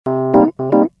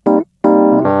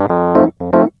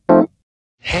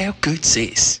good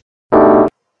says. I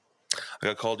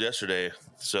got called yesterday,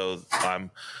 so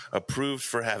I'm approved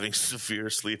for having severe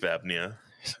sleep apnea.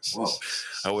 Whoa.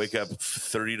 I wake up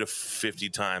 30 to 50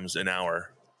 times an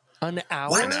hour. An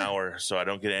hour? An hour, so I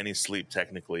don't get any sleep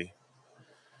technically.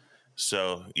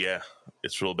 So, yeah,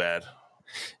 it's real bad.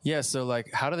 Yeah, so like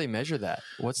how do they measure that?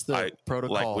 What's the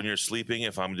protocol? Like when you're sleeping,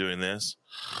 if I'm doing this,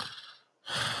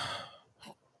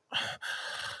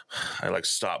 I like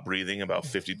stop breathing about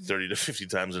 30 to 50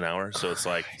 times an hour. So it's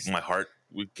like my heart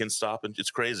can stop, and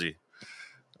it's crazy.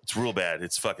 It's real bad.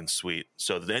 It's fucking sweet.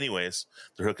 So anyways,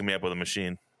 they're hooking me up with a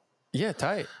machine. Yeah,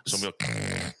 tight. So I'm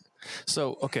like,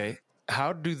 So, okay,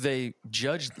 how do they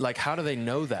judge? Like, how do they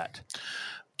know that?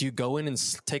 Do you go in and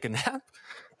take a nap?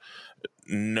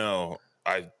 no,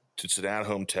 it's an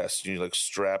at-home test. You like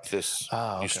strap this.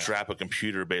 Oh, You okay. strap a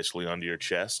computer basically onto your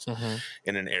chest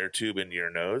and an air tube into your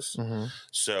nose.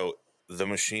 So the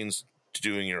machine's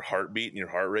doing your heartbeat and your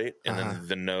heart rate, and then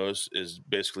the nose is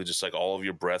basically just like all of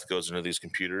your breath goes into these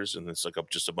computers, and it's like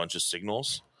just a bunch of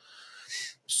signals.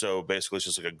 So basically, it's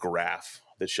just like a graph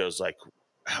that shows like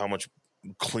how much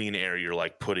clean air you're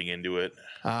like putting into it.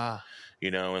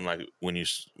 And like when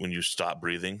you stop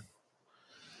breathing.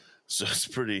 So it's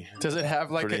pretty. Does it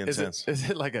have like pretty is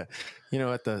it like a,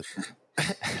 at the?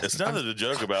 It's nothing to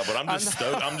joke about, but I'm just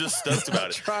stoked. I'm just stoked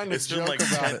about it. Trying to It's been joke like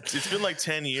about it. It's been like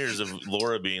 10 years of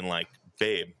Laura being like,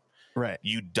 babe, Right.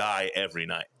 you die every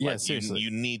night. Yeah, Like, seriously.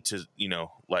 You need to,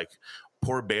 like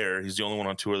poor Bear. He's the only one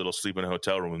on tour that'll sleep in a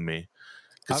hotel room with me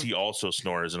because he also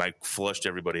snores, and I flushed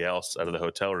everybody else out of the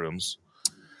hotel rooms.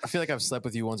 I feel like I've slept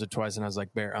with you once or twice, and I was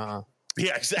like, Bear,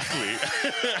 Yeah, exactly.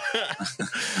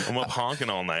 I'm up honking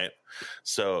all night.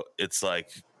 So it's like,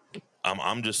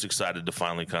 I'm just excited to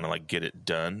finally kind of like get it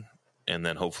done. And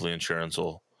then hopefully insurance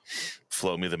will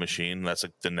float me the machine. That's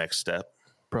like the next step.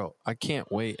 Bro, I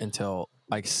can't wait until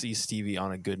I see Stevie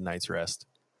on a good night's rest.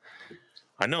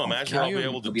 I know. Imagine what I'll be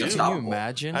able to do. Can you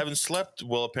imagine? I haven't slept,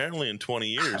 well, apparently in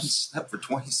 20 I haven't years. slept for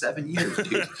 27 years,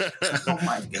 dude. Oh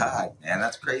my God, man.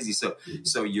 That's crazy.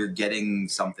 So you're getting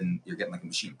something, you're getting like a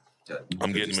machine.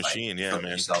 I'm getting a machine, yeah, hook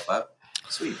man. yourself up.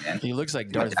 Sweet, man. He looks like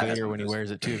Darth Vader when he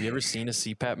wears it too. Have you ever seen a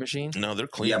CPAP machine? No, they're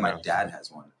clean Yeah, my now. dad has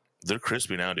one. They're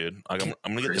crispy now, dude. Like,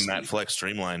 I'm going to get the Crispy. Matt Flex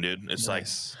Streamline, dude. It's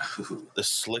Nice. like this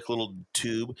slick little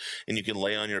tube, and you can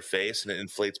lay on your face, and it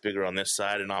inflates bigger on this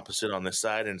side and opposite on this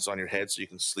side, and it's on your head so you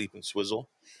can sleep and swizzle.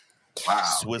 Wow.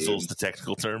 Swizzle's dude. the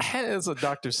technical term. It's a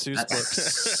Dr. Seuss book.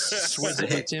 That's Swizzle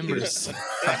the sick, dude. timbers.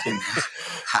 Fucking,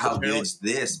 how good's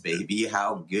this, baby?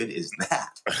 How good is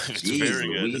that? It's Jeez very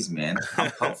good. Louise, man.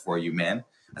 I'm pumped for you, man.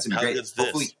 That's gonna be How great. good's this?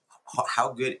 Hopefully,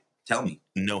 how good? Tell me.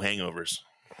 No hangovers.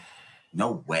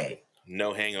 No way.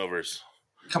 No hangovers.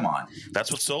 Come on.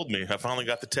 That's what sold me. I finally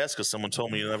got the test because someone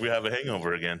told me you never have a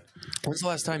hangover again. When's the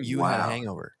last time you had a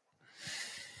hangover?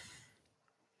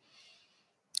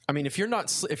 I mean, if you're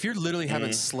literally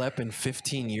haven't slept in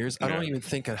 15 years, I don't even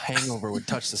think a hangover would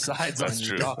touch the sides That's on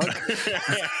true. you, dog.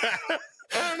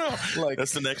 I don't know. Like,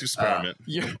 That's the next experiment.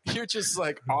 you're just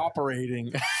like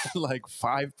operating like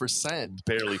 5%.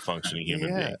 Barely functioning human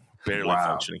Yeah. being. Barely Wow.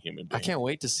 functioning human being. I can't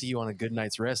wait to see you on a good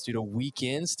night's rest, dude. A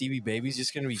weekend, Stevie Baby's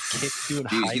just gonna be doing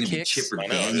Dude, high he's gonna be kicks. Chipper I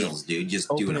know, Daniels, dude, just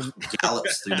doing Opening-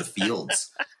 gallops through the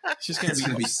fields. She's It's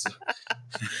gonna gonna be be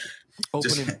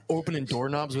opening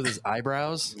doorknobs with his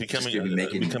eyebrows. Become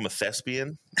a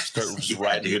thespian. Start Yeah,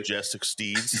 riding dude. majestic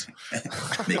steeds.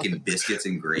 making biscuits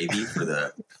and gravy for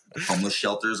the homeless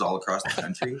shelters all across the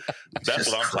country. That's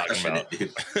Just what I'm talking crushing about. it,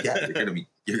 dude. Yeah,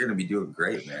 you're gonna be doing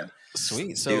great, man.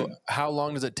 Sweet. So, Dude. how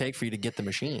long does it take for you to get the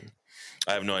machine?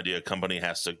 I have no idea. A company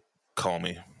has to call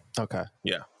me. Okay.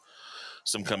 Yeah.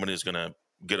 Some company is going to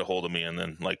get a hold of me and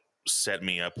then like set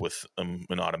me up with an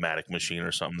automatic machine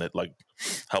or something that like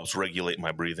helps regulate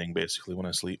my breathing basically when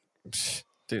I sleep.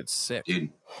 Dude, sick. Dude,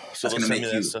 So That's they'll gonna send make me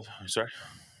you- that stuff. Sorry.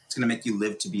 it's gonna make you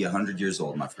live to be 100 years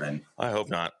old, my friend. I hope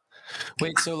not.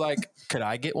 Wait, so like, could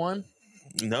I get one?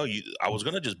 No, I was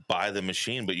going to just buy the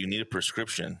machine, but you need a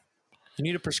prescription. You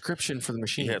need a prescription for the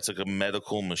machine. Yeah, it's like a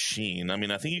medical machine. I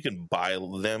mean, I think you can buy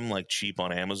them like cheap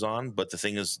on Amazon, but the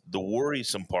thing is, the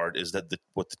worrisome part is that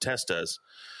what the test does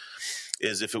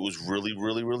is if it was really,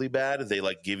 really, really bad, they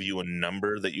like give you a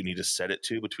number that you need to set it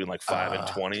to between like 5 and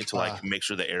 20 to like make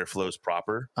sure the airflow is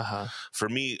proper. For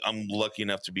me, I'm lucky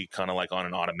enough to be kind of like on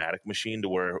an automatic machine to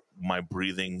where my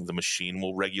breathing, the machine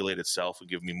will regulate itself and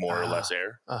give me more or less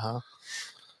air.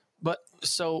 But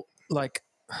so like,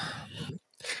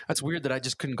 that's weird that I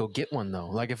just couldn't go get one though.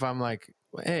 Like if I'm like,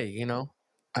 hey,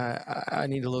 I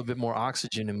need a little bit more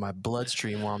oxygen in my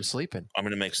bloodstream while I'm sleeping. I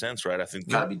mean, it makes sense, right? I think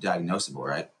It's gotta be diagnosable,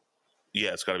 right?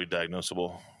 yeah, it's got to be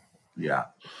diagnosable. Yeah.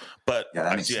 But Yeah,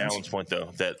 that I makes see sense. Alan's point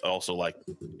though, that also like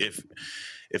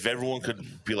if everyone could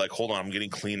be like, hold on, I'm getting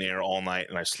clean air all night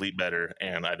and I sleep better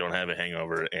and I don't have a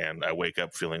hangover and I wake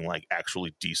up feeling like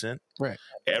actually decent, Right.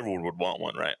 everyone would want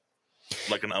one, right?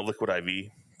 Like a liquid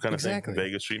IV kind of Exactly. thing,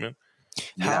 Vegas treatment.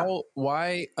 Yeah.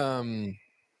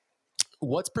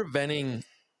 What's preventing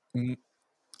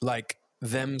like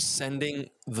them sending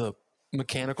the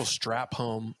mechanical strap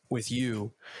home with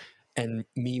you and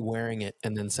me wearing it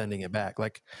and then sending it back?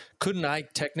 Like, couldn't I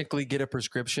technically get a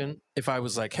prescription if I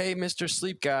was like, hey, Mr.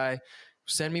 Sleep Guy,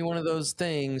 send me one of those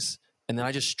things, and then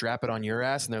I just strap it on your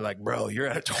ass and they're like, bro, you're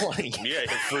at a 20. Yeah,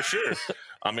 for sure.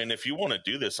 I mean, if you want to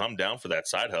do this, I'm down for that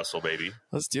side hustle, baby.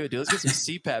 Let's do it, dude. Let's get some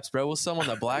CPAPs, bro. We'll sell them on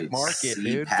the black market,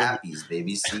 dude. CPAPs,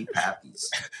 baby. CPAPs.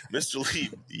 Mr. Lee,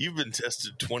 you've been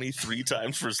tested 23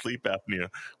 times for sleep apnea.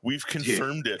 We've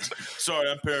confirmed it. Sorry,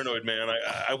 I'm paranoid, man.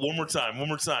 I one more time.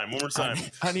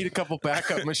 I need a couple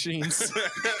backup machines.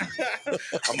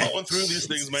 I'm going through these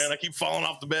things, man. I keep falling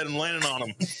off the bed and landing on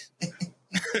them.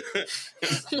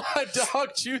 My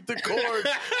dog chewed the cord.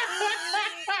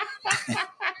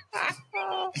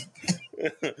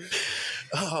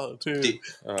 Oh, dude.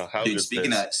 Dude,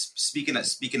 speaking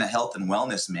of health and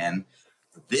wellness, man,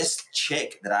 this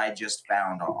chick that I just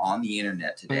found on the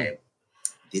internet today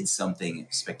did something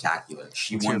spectacular.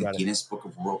 She won the Guinness Book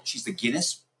of World. She's the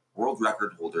Guinness World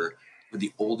Record holder for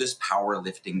the oldest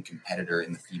powerlifting competitor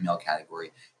in the female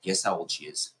category. Guess how old she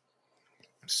is?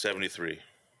 73.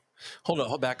 Hold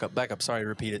on, back up. Sorry to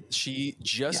repeat it. She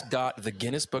just got the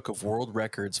Guinness Book of World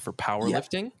Records for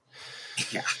powerlifting.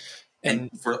 Yeah.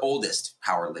 And for oldest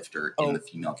powerlifter in the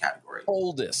female category.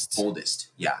 Oldest,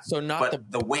 yeah. So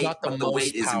the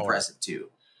weight is impressive too.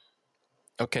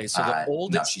 Okay, so the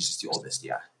oldest. No, she's just the oldest.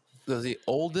 Yeah. The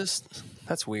oldest.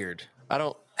 That's weird. I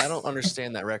don't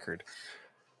understand that record.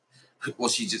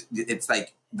 Well, it's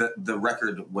like the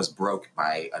record was broke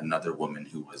by another woman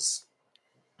who was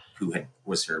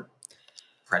her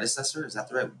predecessor. Is that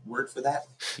the right word for that?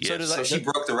 Yes. So she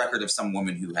broke the record of some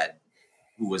woman who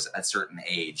was a certain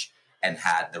age and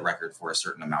had the record for a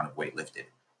certain amount of weight lifted.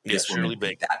 Yes, Shirley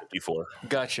Baker before.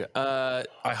 Gotcha.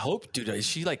 I hope, dude, is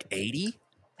she like 80?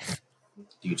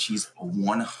 Dude, she's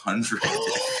 100.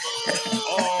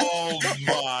 Oh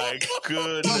my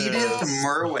goodness. Edith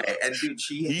Murway. And dude,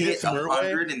 she hit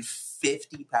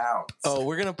 150 pounds. Oh,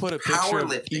 we're gonna put a picture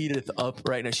of Edith up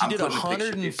right now. She did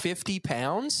 150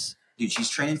 pounds? Dude, she's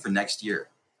training for next year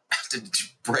to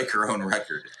break her own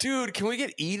record. Dude, can we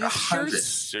get Edith shirts?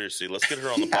 Seriously, let's get her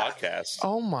on the podcast.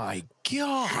 Oh my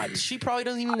God. She probably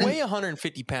doesn't even weigh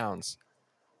 150 pounds.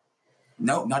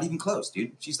 No, not even close,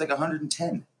 dude. She's like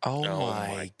 110. Oh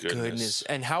my goodness.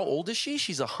 And how old is she?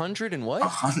 She's 100 and what?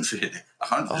 100. It's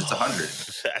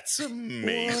 100. That's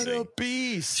amazing. What a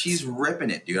beast. She's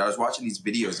ripping it, dude. I was watching these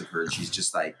videos of her. And she's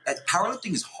just like,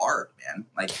 powerlifting is hard, man.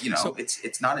 Like,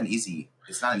 it's not an easy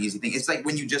thing. It's like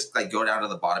when you just like go down to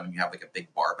the bottom and you have like a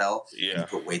big barbell. Yeah. And you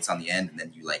put weights on the end and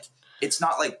then you like, it's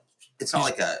not like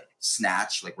a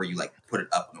snatch, like where you like put it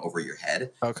up and over your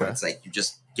head. Okay. But it's like you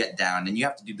just get down and you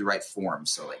have to do the right form.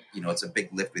 So like, it's a big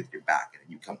lift with your back and then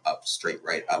you come up straight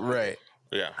right up. Right.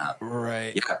 Yeah.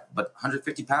 Right. Yeah. But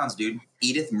 150 pounds, dude.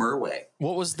 Edith Murway.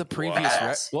 What was the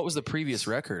previous what was the previous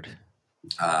record?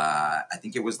 I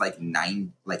think it was like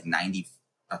 90.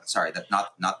 Sorry, the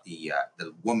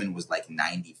woman was like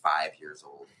 95 years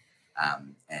old.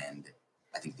 And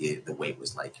I think the weight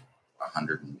was like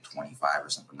 125 or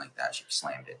something like that. She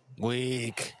slammed it.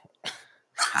 Weak.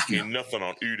 Ain't nothing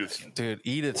on Edith. Dude,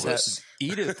 Edith's been, isn't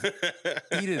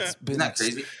that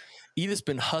crazy? Edith's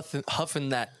been huffing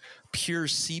that pure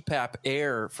CPAP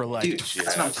air for like that's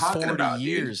what I'm talking 40 about,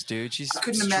 years, dude. She's I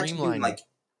couldn't imagine doing, streamlining.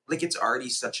 like it's already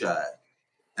such a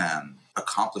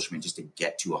accomplishment just to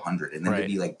get to 100 and then to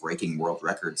be like breaking world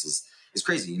records is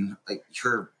crazy. And like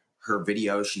her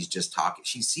video, she's just talking.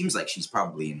 She seems like she's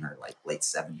probably in her like late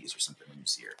 70s or something when you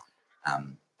see her.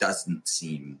 Doesn't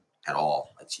seem at all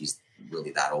like she's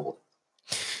really that old.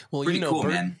 Well, pretty cool,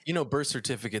 man. Birth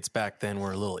certificates back then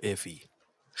were a little iffy.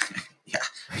 Yeah,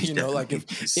 like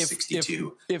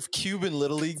if Cuban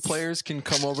Little League players can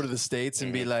come over to the States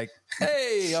and be like,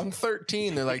 "Hey, I'm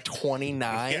 13," they're like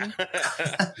 29.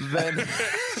 Then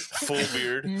full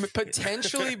beard.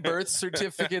 Potentially birth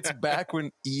certificates back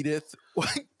when Edith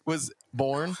was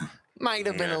born might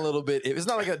have been a little bit. It's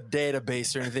not like a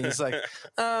database or anything. It's like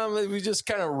we just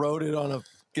kind of wrote it on a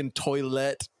fucking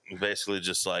toilet. Basically,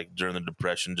 just like during the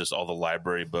Depression, just all the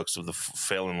library books of the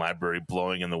failing library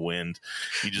blowing in the wind.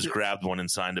 You just grabbed one and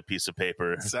signed a piece of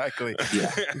paper. Exactly.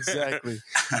 Yeah. Exactly.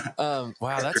 Wow,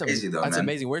 that's crazy, that's man.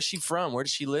 amazing. Where's she from? Where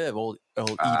does she live? Old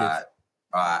Edith.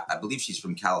 I believe she's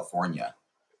from California.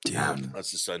 Dude,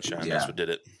 that's the sunshine. That's what did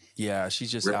it. Yeah,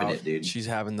 she's just ripping out. it, dude. She's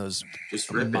having those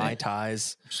just Mai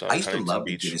Tais. I used to love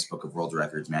the Guinness Book of World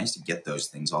Records, man. I used to get those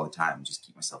things all the time and just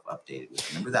keep myself updated with.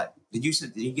 Remember that? Did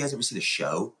you guys ever see the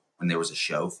show when there was a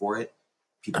show for it?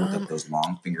 People with like those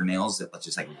long fingernails that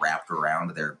just like wrapped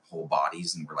around their whole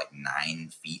bodies and were like 9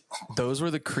 feet long. Those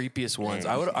were the creepiest ones.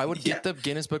 I would get the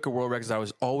Guinness Book of World Records. I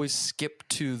was always skip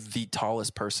to the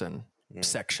tallest person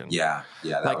section. Yeah,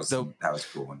 that was a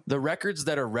cool one. The records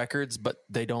that are records, but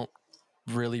they don't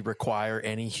really require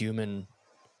any human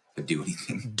to do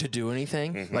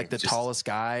anything. Mm-hmm. Like the tallest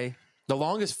guy, the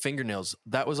longest fingernails.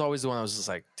 That was always the one I was just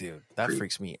like, dude, that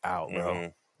freaks me out, bro.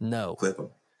 Mm-hmm. No,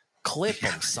 clip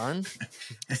them, son.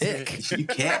 Ick. You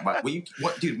can't. But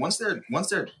dude? Once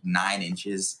they're 9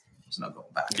 inches, there's no going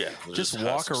back. Yeah, just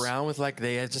walk around with like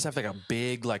they just have like a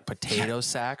big like potato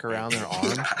sack around their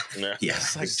arm.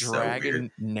 Yes, like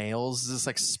dragging nails, just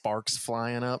like sparks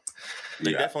flying up.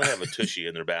 They definitely have a tushy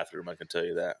in their bathroom. I can tell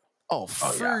you that. Oh,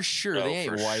 for sure. They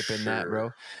ain't wiping that,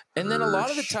 bro. And then a lot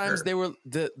of the times they were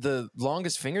the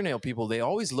longest fingernail people. They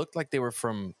always looked like they were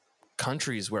from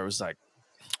countries where it was like,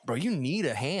 bro, you need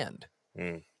a hand.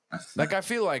 Like, I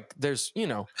feel like there's,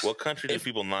 What country do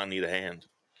people not need a hand?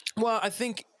 Well, I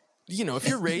think, if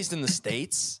you're raised in the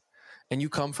States and you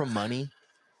come from money,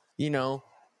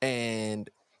 and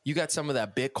you got some of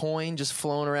that Bitcoin just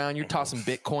flowing around, you're tossing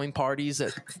Bitcoin parties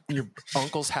at your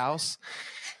uncle's house,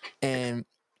 and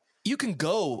you can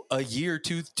go a year,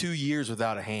 2 years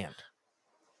without a hand.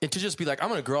 And to just be like, I'm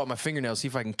going to grow out my fingernails, see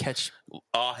if I can catch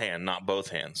a hand, not both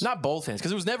hands. Not both hands,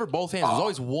 because it was never both hands. It was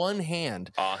always one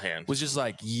hand. A hand was just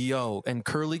like, yo, and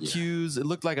curly cues. It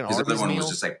looked like an Arby's meal.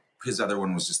 His other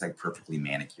one was just like perfectly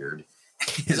manicured.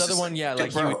 His other one, yeah,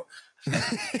 like you.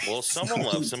 Well, someone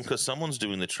loves him because someone's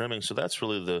doing the trimming, so that's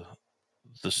really the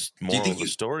moral of the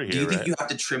story here. Do you think you have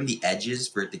to trim the edges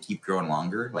for it to keep growing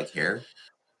longer, like hair?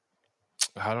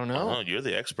 I don't know. Oh, you're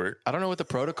the expert. I don't know what the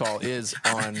protocol is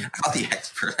on. I'm not the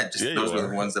expert. Those were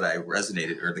the ones that I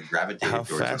resonated or the gravitated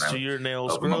towards. How fast do your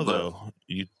nails grow, though?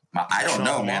 I don't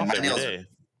know, man. My nails. Yeah,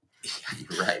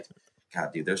 you're right.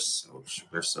 God, dude, they're so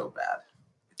bad.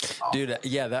 Dude,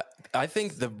 yeah, I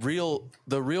think the real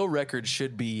record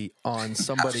should be on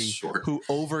somebody who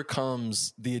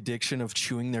overcomes the addiction of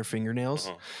chewing their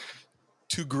fingernails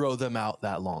to grow them out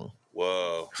that long.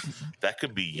 Whoa, that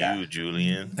could be you,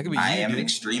 Julian. That could be I am an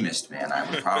extremist, man. I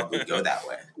would probably go that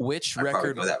way. Which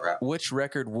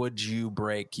record would you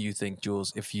break, you think,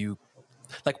 Jules, if you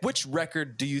which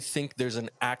record do you think there's an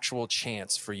actual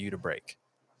chance for you to break?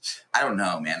 I don't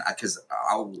know, man, because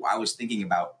I was thinking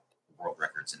about world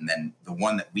records, and then the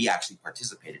one that we actually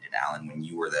participated in, Alan, when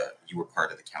you were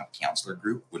part of the counselor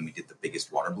group when we did the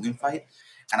biggest water balloon fight,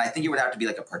 and I think it would have to be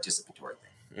like a participatory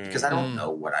thing because I don't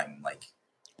know what I'm like.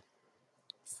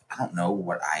 I don't know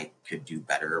what I could do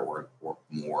better or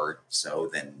more so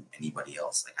than anybody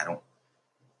else. Like I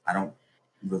don't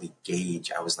really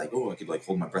gauge. I was like, I could like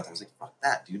hold my breath. I was like, fuck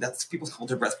that, dude. That's people hold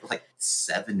their breath for like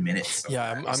 7 minutes.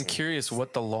 Yeah, I'm curious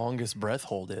what the longest breath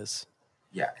hold is.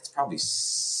 Yeah, it's probably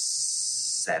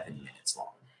 7 minutes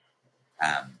long.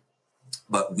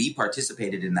 But we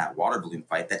participated in that water balloon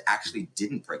fight that actually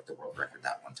didn't break the world record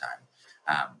that one time,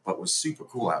 but was super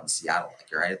cool out in Seattle,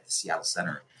 like right at the Seattle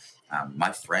Center.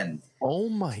 My friend. Oh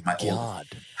my God!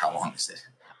 How long is it?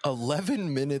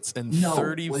 11 minutes and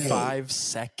 35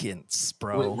 seconds,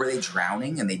 bro. Were they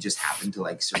drowning and they just happened to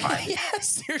like survive? Yeah,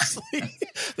 seriously.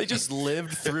 They just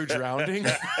lived through drowning.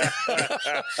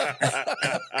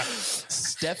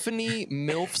 Stephanie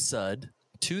Milfsud,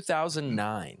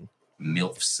 2009.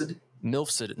 Milfsud.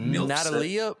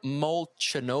 Natalia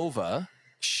Molchanova.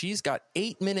 She's got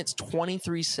 8 minutes,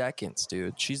 23 seconds,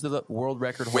 dude. She's the world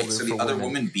record holder. Wait, so the other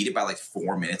woman beat it by like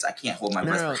 4 minutes? I can't hold my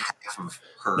breath for half of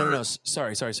her. No.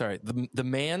 Sorry. The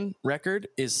man record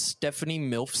is Stephanie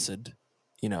Milfsud.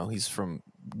 He's from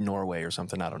Norway or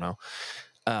something. I don't know.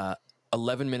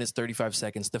 11 minutes, 35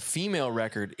 seconds. The female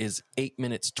record is 8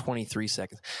 minutes, 23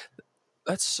 seconds.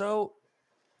 That's so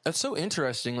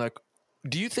interesting. Like,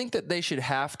 do you think that they should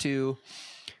have to...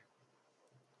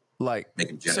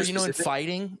 in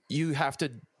fighting, you have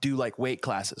to do like weight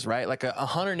classes, right? Like a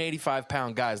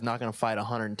 185-pound guy is not going to fight a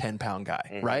 110-pound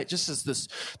guy, right? Just as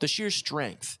the sheer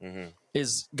strength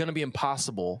is going to be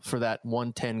impossible for that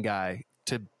 110 guy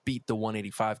to beat the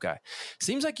 185 guy.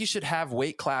 Seems like you should have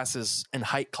weight classes and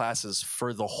height classes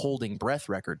for the holding breath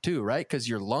record too, right? Because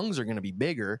your lungs are going to be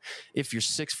bigger if you're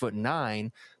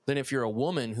 6'9" than if you're a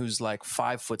woman who's like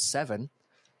 5'7".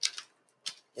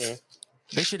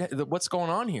 They should. What's going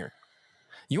on here?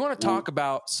 You want to talk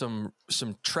about some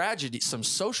tragedy, some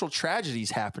social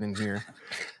tragedies happening here.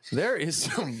 There is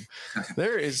some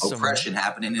oppression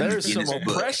happening. There's some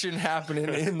oppression happening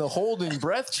in the holding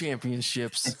breath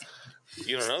championships.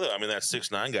 You don't know that. I mean, that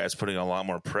 6'9" guy is putting a lot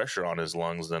more pressure on his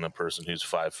lungs than a person who's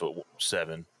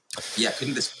 5'7". Yeah,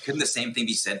 couldn't the same thing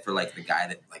be said for like the guy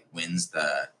that like wins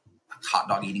the hot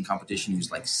dog eating competition who's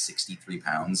like 63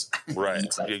 pounds? Right,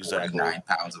 eats like exactly. 49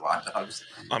 pounds of hot dogs.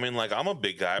 I mean, like, I'm a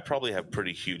big guy. I probably have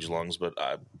pretty huge lungs, but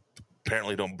I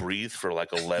apparently don't breathe for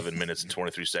like 11 minutes and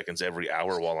 23 seconds every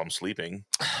hour while I'm sleeping.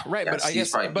 Right, Yeah, but I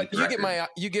guess, but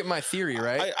you get my theory,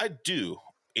 right? I do,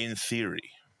 in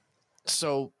theory.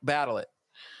 So battle it.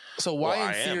 So why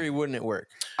in theory wouldn't it work?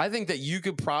 I think that you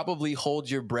could probably hold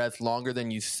your breath longer than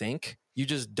you think. You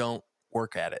just don't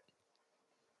work at it.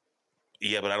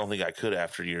 Yeah, but I don't think I could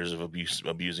after years of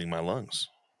abusing my lungs.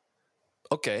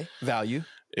 Okay, value.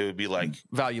 It would be like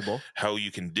valuable how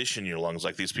you condition your lungs,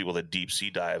 like these people that deep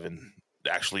sea dive and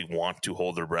actually want to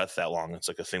hold their breath that long. It's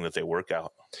like a thing that they work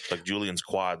out. Like Julian's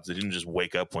quads. They didn't just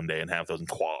wake up one day and have those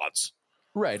quads.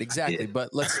 Right, exactly.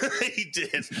 But let's he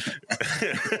did.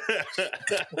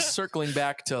 Circling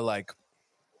back to like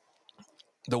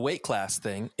the weight class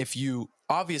thing, if you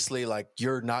obviously like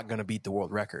you're not going to beat the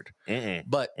world record.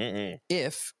 But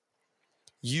if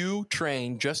you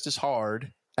train just as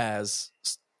hard as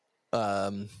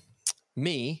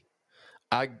me,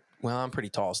 I'm pretty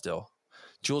tall still.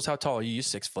 Jules, how tall are you? You're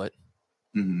 6 foot.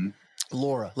 Mm-hmm.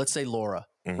 Laura, let's say Laura,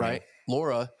 right?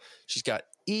 Laura, she's got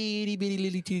itty bitty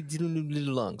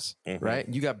little lungs, right?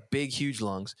 You got big, huge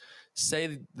lungs.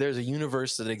 Say there's a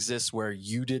universe that exists where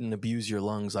you didn't abuse your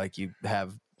lungs like you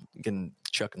have in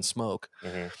Chuck and Smoke.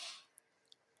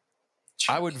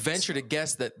 I would venture to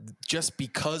guess that just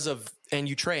because of, and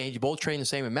you both train the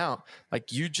same amount,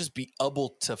 like you'd just be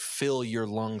able to fill your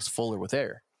lungs fuller with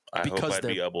air. I hope I'd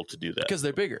be able to do that. Because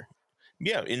they're bigger.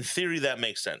 Yeah, in theory, that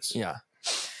makes sense. Yeah.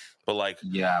 But like,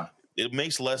 yeah, it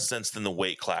makes less sense than the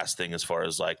weight class thing as far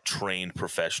as like trained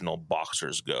professional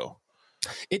boxers go.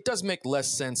 It does make less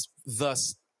sense.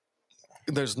 Thus,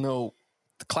 there's no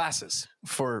classes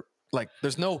for like,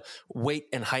 there's no weight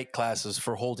and height classes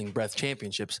for holding breath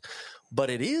championships, but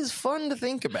it is fun to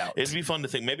think about. It'd be fun to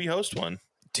think. Maybe host one.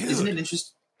 Dude. Isn't it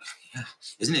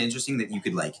interesting that you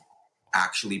could like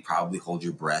actually probably hold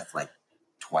your breath like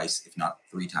twice, if not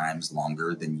 3 times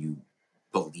longer than you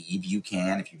believe you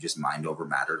can if you just mind over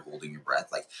matter holding your breath,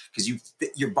 like because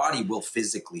your body will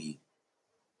physically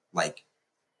like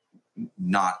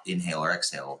not inhale or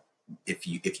exhale if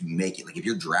you make it, like if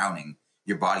you're drowning,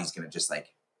 your body's going to just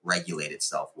like regulate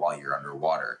itself while you're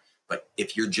underwater. But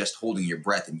if you're just holding your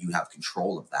breath and you have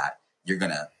control of that, you're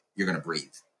gonna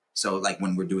breathe. So like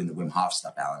when we're doing the Wim Hof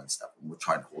stuff, Alan and stuff, when we're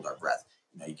trying to hold our breath,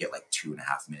 you get like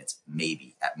 2.5 minutes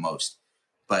maybe at most.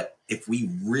 But if we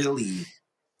really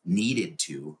needed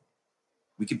to,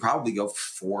 we could probably go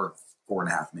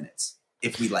 4.5 minutes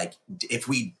if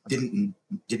we didn't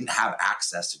have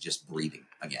access to just breathing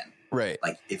again. Right.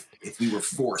 Like if we were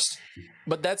forced.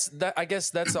 But I guess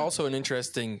that's also an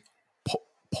interesting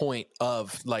point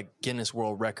of like Guinness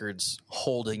World Records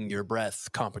holding your breath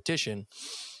competition.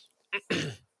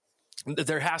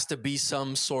 There has to be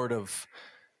some sort of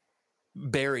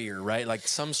barrier, right? Like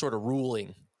some sort of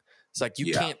ruling. It's like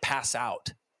you can't pass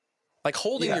out. Like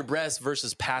holding your breath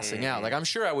versus passing out. Like I'm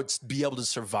sure I would be able to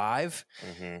survive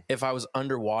if I was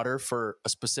underwater for a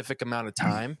specific amount of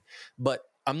time, but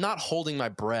I'm not holding my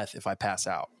breath if I pass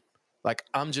out. Like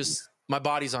I'm just, my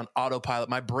body's on autopilot.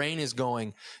 My brain is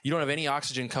going, you don't have any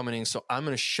oxygen coming in, so I'm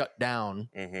going to shut down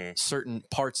certain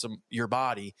parts of your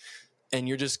body, and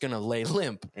you're just going to lay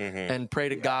limp and pray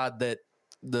to God that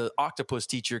the octopus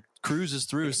teacher cruises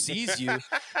through, sees you,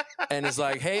 and is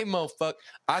like, "Hey, mofuck,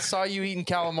 I saw you eating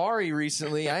calamari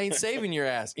recently. I ain't saving your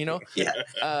ass." You know? Yeah.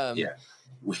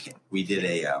 We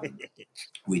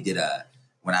did a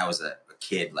when I was a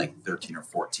kid, like 13 or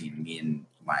 14. Me and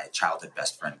my childhood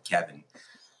best friend Kevin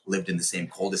lived in the same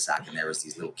cul-de-sac, and there was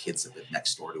these little kids that lived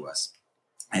next door to us,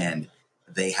 and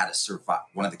they had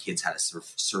one of the kids had a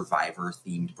Survivor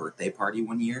themed birthday party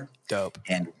one year. Dope.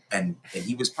 And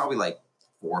he was probably like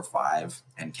 4 or 5,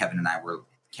 and Kevin and I,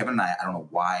 I don't know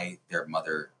why their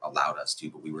mother allowed us to,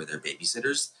 but we were their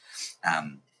babysitters.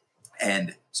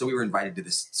 And so we were invited to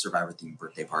this Survivor themed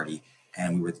birthday party,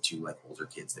 and we were the 2 like older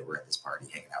kids that were at this party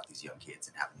hanging out with these young kids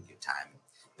and having a good time.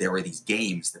 There were these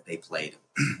games that they played,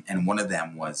 and one of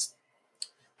them was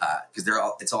because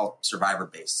it's all Survivor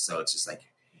based, so it's just like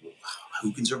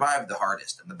who can survive the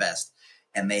hardest and the best.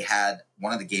 And they had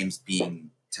one of the games being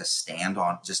to stand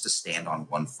on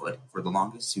one foot for the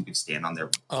longest, who could stand on their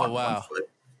one foot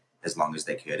as long as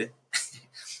they could.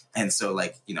 And so,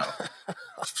 like, you know,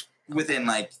 within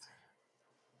like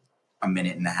a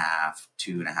minute and a half,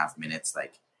 2.5 minutes,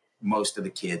 like most of the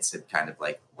kids had kind of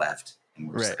like left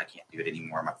and were just like, I can't do it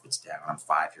anymore. My foot's down. I'm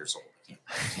 5 years old. I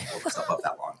can't hold myself up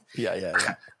that long.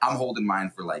 Yeah. I'm holding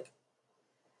mine for like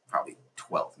probably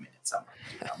 12 minutes. I'm like,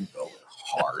 dude, I'm going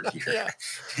hard here.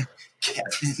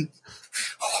 Kevin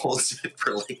holds it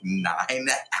for like 9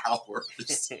 hours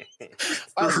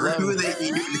through the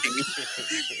evening,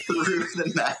 through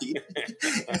the night,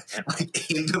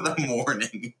 like into the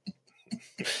morning.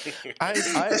 I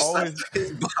always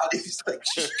his body's like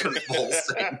just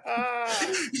convulsing.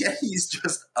 Yeah, he's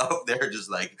just up there, just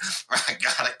like, I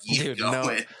gotta keep going.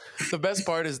 No. The best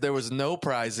part is there was no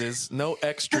prizes, no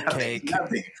extra cake.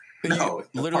 Nothing. No,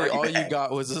 literally all you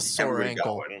got was a sore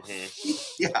ankle.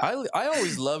 Yeah, I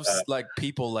always love like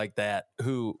people like that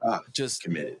who just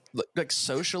committed, like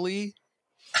socially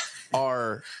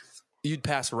you'd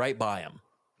pass right by them.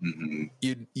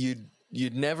 Mm-hmm.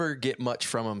 You'd never get much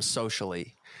from them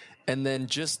socially, and then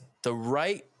just the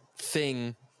right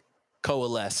thing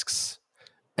coalesces,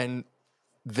 and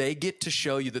they get to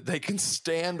show you that they can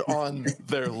stand on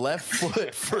their left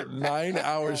foot for 9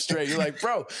 hours straight. You're like,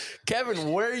 bro,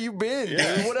 Kevin, where you been?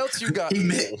 Yeah. Dude? What else you got? He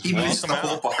missed the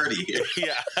whole party.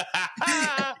 Yeah.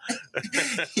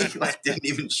 He like didn't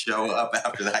even show up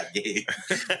after that game.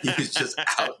 He was just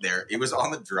out there. It was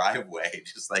on the driveway,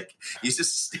 just like he's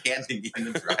just standing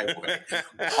in the driveway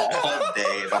all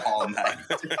day and all night.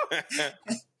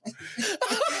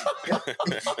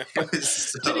 It was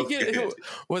so Did he get good. it?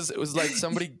 Was like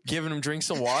somebody giving him drinks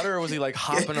of water, or was he like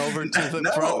hopping over to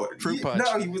the fruit punch?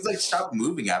 No, he was like stopped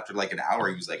moving after like an hour.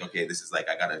 He was like, okay, this is like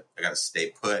I gotta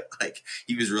stay put. Like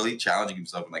he was really challenging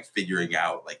himself and like figuring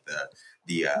out like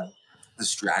the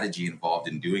strategy involved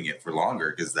in doing it for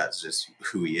longer, because that's just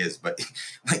who he is. But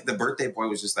like the birthday boy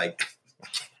was just like,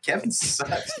 Kevin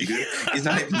sucks, dude. He's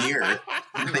not even here.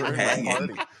 He's not even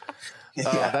hanging.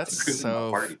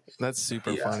 That's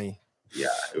super funny. Yeah,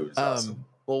 it was awesome.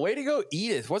 Well, way to go,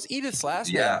 Edith. What's Edith's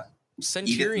last name?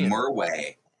 Centurion. Edith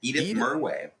Murway. Edith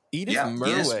Murway.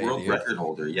 Guinness World Record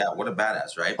holder. Yeah, what a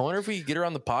badass, right? I wonder if we could get her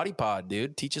on the potty pod,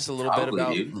 dude. Teach us a little bit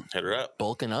about hit her up.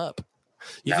 Bulking up.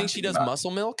 You think she does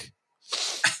muscle milk?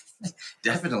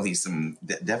 Definitely some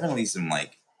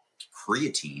like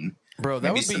creatine, bro.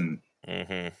 That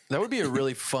would be a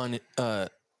really fun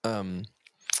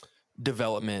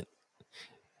development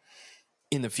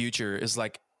in the future. Is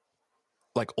like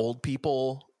old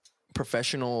people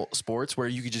professional sports where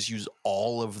you could just use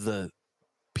all of the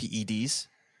PEDs.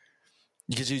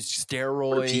 You could use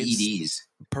steroids, PEDs,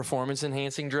 performance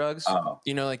enhancing drugs.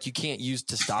 You know, like you can't use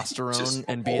testosterone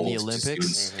and be in the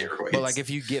Olympics. But like if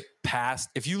you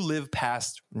live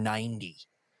past 90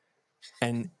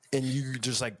 and you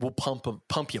just like, we'll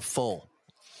pump you full.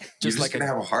 You're just gonna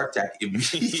have a heart attack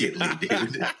immediately,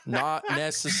 dude. Not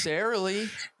necessarily.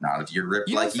 Not if you're ripped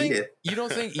like Edith. You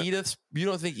don't think Edith's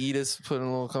putting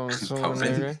a little coming in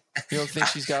there, right? You don't think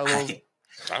she's got a little?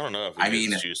 I don't know if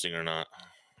he's juicing or not.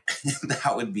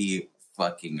 That would be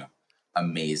fucking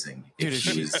amazing if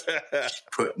she's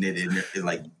putting it in,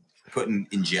 like putting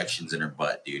injections in her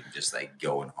butt, dude. Just like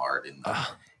going hard in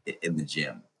the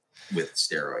gym with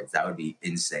steroids. That would be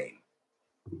insane.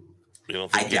 You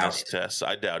don't think Guinness tests?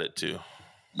 I doubt it too.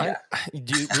 Yeah.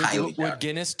 Would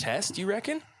Guinness test, you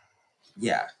reckon?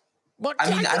 Yeah. What, I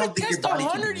mean, I don't think your body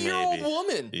 100-year-old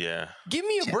woman. Yeah. Give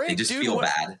me a break, they just dude. feel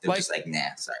bad. They're just like, nah,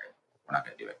 sorry. We're not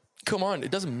going to do it. Come on.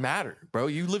 It doesn't matter, bro.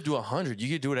 You live to 100. You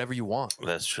can do whatever you want.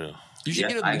 That's true. You should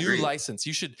get a new license.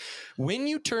 You should, when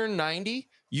you turn 90,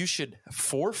 you should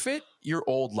forfeit your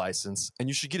old license and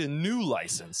you should get a new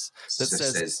license that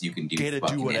says you can do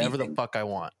whatever the fuck I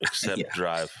want. Except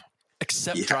drive.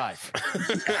 Except drive.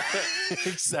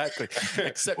 Exactly.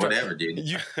 Except whatever, dude.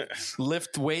 You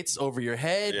lift weights over your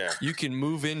head. Yeah. You can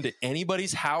move into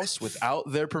anybody's house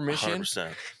without their permission.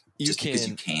 100%. Because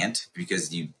you can't,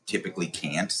 because you typically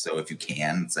can't. So if you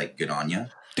can, it's like good on you.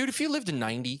 Dude, if you lived to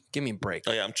 90, give me a break.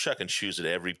 Oh, yeah, I'm chucking shoes at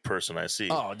every person I see.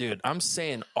 Oh, dude, I'm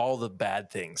saying all the bad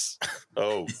things.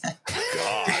 Oh,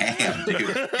 God. Damn,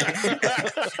 dude.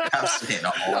 I'm saying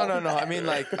all No. I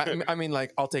mean,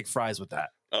 like, I'll take fries with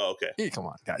that. Oh, okay. Hey, come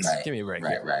on, guys. Right. Give me a break.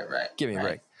 Right. Give me a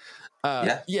break.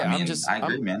 Yeah, I mean, I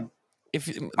agree, man.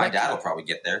 My dad will probably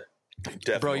get there.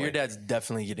 Definitely. Bro, your dad's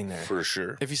definitely getting there. For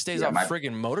sure. If he stays on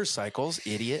friggin' motorcycles,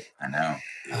 idiot. I know.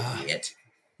 Idiot.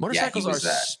 Motorcycles are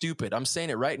stupid. I'm saying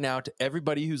it right now to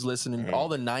everybody who's listening, all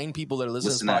the 9 people that are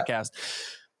listening to this podcast.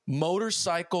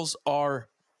 Motorcycles are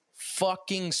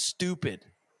fucking stupid.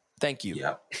 Thank you.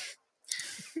 Yep.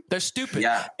 They're stupid.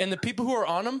 Yeah. And the people who are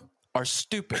on them are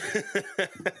stupid.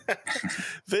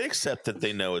 They accept that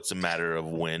they know it's a matter of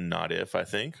when, not if, I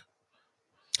think.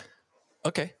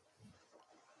 Okay.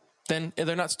 Then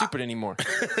they're not stupid anymore.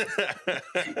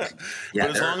 But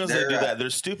as long as they do that, they're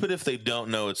stupid if they don't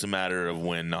know it's a matter of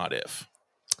when, not if.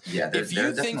 Yeah, if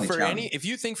you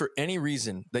think for any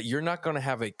reason that you're not going to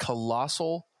have a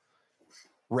colossal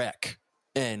wreck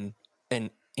and an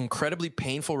incredibly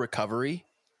painful recovery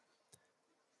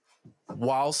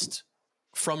whilst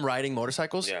from riding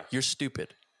motorcycles, you're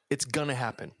stupid. It's going to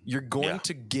happen. You're going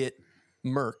to get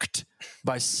murked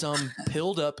by some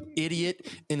pilled up idiot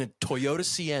in a Toyota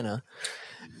Sienna,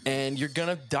 and you're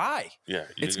gonna die. Yeah,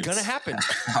 it's gonna happen.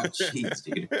 Oh, jeez,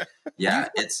 dude. Yeah,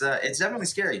 it's definitely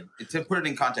scary. To put it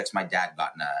in context, my dad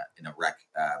got in a wreck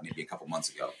maybe a couple months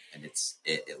ago, and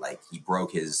it like he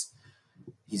broke his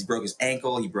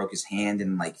ankle, he broke his hand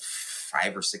in like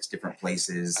 5 or 6 different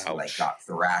places. Ouch. Like got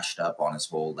thrashed up on his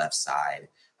whole left side,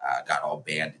 got all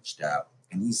bandaged up,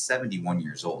 and he's 71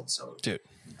 years old. So, dude,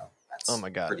 you know, that's oh my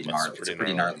god, pretty gnarly. It's a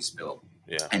pretty gnarly spill.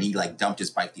 Yeah, and he like dumped his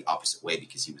bike the opposite way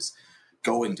because he was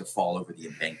going to fall over the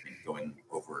embankment, going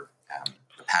over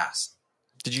the pass.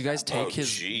 Did you guys take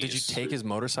Did you take his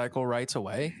motorcycle rights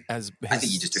away? I think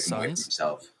he just took him away from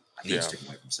himself.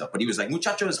 But he was like,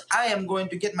 "Muchachos, I am going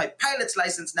to get my pilot's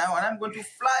license now, and I'm going to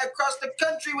fly across the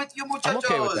country with you,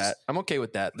 muchachos." I'm okay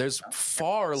with that. There's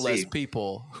far less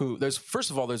people who. First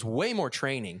of all, there's way more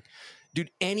training. Dude,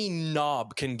 any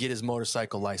knob can get his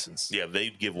motorcycle license. Yeah,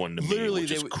 they'd give one to Literally, me,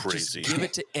 which is would crazy. Just give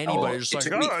it to anybody. It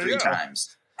took me 3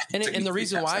 times. And the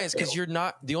reason why is because you're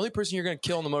not the only person you're going to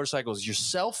kill on the motorcycle is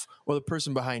yourself or the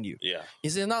person behind you. Yeah,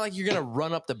 it's not like you're going to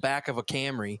run up the back of a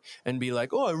Camry and be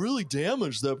like, "Oh, I really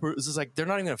damaged that person." It's just like they're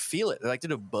not even going to feel it. They're like,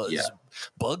 "Did a bug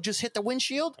just hit the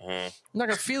windshield?" I'm not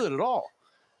going to feel it at all.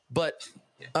 But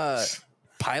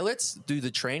pilots do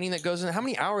the training that goes in. How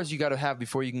many hours you got to have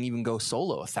before you can even go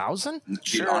solo? 1,000?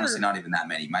 Dude, honestly, not even that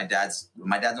many. My dad's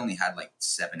only had like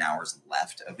 7 hours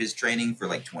left of his training for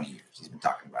like 20 years. He's been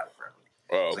talking about it forever.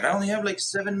 Oh, okay. Like, I only have like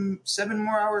seven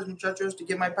more hours, muchachos, to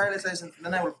get my pilot's license, and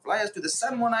then I will fly us to the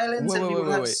San Juan Islands, and we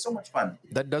will have so much fun.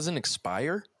 That doesn't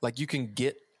expire? Like you can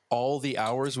get all the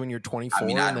hours when you're 24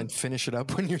 and then finish it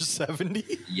up when you're 70?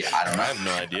 Yeah, I don't know. I have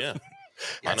no idea.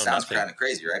 It sounds kind of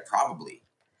crazy, right? Probably.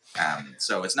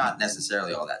 So it's not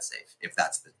necessarily all that safe if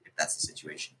that's the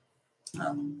situation.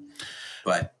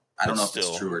 But I don't know if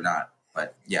it's true or not.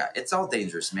 But yeah, it's all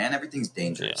dangerous, man. Everything's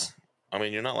dangerous. Yeah. I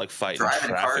mean, you're not like fighting driving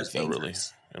traffic, a car is though, really,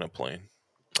 dangerous. in a plane.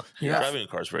 Yeah. Driving a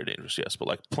car is very dangerous, yes, but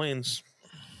like planes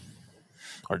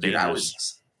are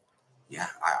dangerous.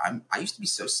 I used to be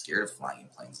so scared of flying in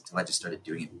planes until I just started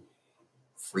doing it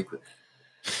frequently.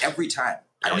 Every time.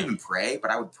 I don't even pray, but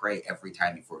I would pray every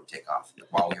time before we take off.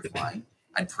 While we were flying,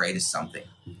 I'd pray to something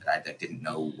that I didn't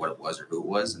know what it was or who it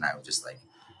was, and I would just like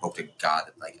hope to God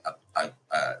that like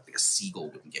a seagull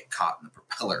wouldn't get caught in the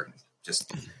propeller and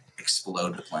just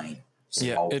explode the plane.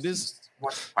 It is.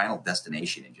 Watch Final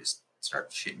Destination and just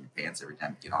start shitting your pants every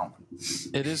time you get on one.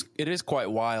 It is quite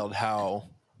wild how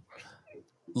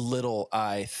little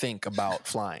I think about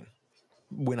flying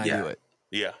when I do it.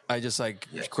 Yeah, I just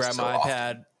grab my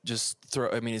iPad, just throw.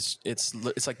 I mean,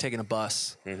 it's like taking a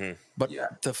bus. Mm-hmm. But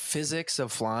the physics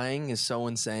of flying is so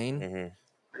insane. Mm-hmm.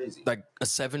 Crazy. Like a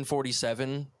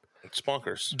 747, it's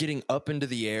bonkers. Getting up into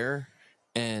the air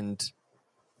and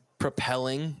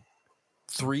propelling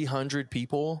 300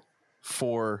 people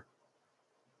for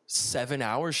 7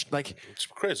 hours, like it's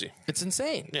crazy. It's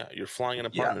insane. Yeah, you're flying an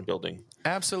apartment building.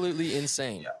 Absolutely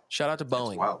insane. Shout out to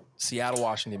Boeing. Seattle,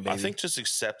 Washington, baby. I think just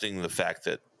accepting the fact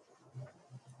that,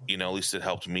 you know, at least it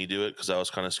helped me do it because I was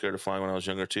kind of scared of flying when I was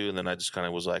younger too, and then I just kind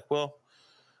of was like, well,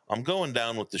 I'm going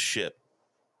down with the ship.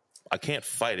 I can't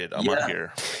fight it. I'm up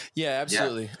here. Yeah,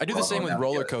 absolutely. I do the same with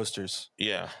roller coasters.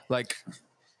 Yeah, like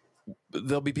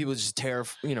there'll be people just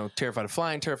terrified of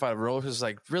flying, terrified of roller coasters.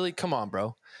 Like, really, come on,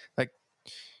 bro. Like,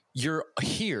 you're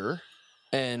here,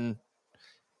 and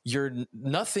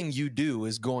nothing you do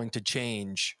is going to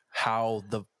change how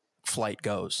the flight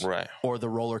goes, right? Or the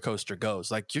roller coaster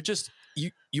goes. Like, you're just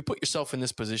you put yourself in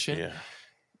this position. Yeah.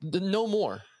 No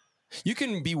more. You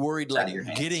can be worried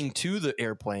like getting to the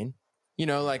airplane. You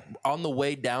know, like on the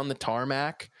way down the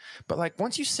tarmac. But like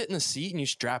once you sit in the seat and you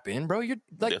strap in, bro, you're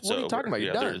like, what are you talking about?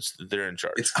 You're done. They're in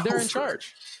charge. They're in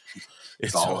charge.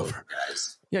 It's all over,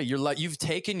 guys. Yeah, you've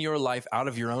taken your life out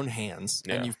of your own hands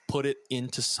and you've put it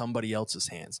into somebody else's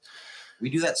hands. We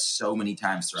do that so many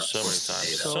times throughout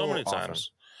so many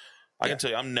times. I can tell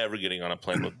you, I'm never getting on a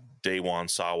plane with Daewon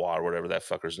Sawa or whatever that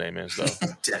fucker's name is, though.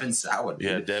 Devin Sawa, dude.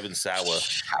 Yeah, Devin Sawa.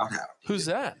 Shout out. Who's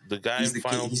that? The guy in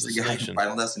Final Destination.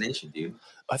 Final Destination, dude.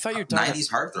 I thought you were talking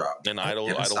 90s heartthrob. And Idle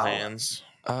Hands.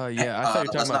 Yeah, I thought you were talking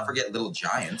let's about. not forget Little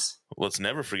Giants. Let's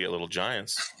never forget Little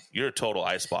Giants. You're a total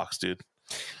icebox, dude.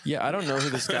 Yeah, I don't know who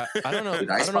this guy. I don't know. Dude,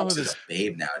 I don't know who Icebox this. is a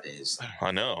babe nowadays.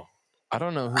 I know. I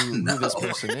don't know who this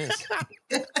person is.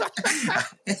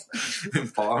 Been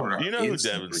following our You know who Insta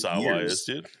Devin for Sawa years. is,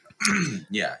 dude.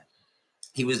 Yeah,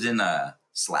 he was in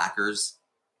Slackers,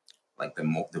 like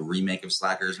the remake of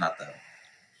Slackers, not the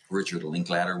Richard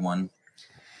Linklater one.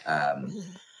 I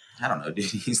don't know, dude.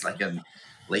 He's like a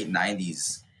late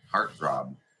 '90s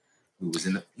heartthrob who was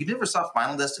in the. You never saw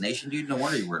Final Destination, dude? No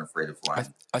wonder you weren't afraid of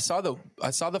flying. I saw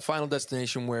the Final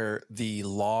Destination where the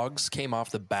logs came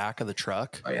off the back of the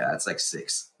truck. Oh yeah, that's like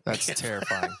 6. That's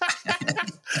terrifying.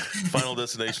 Final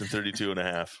Destination 32 and a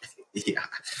half. Yeah,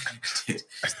 dude.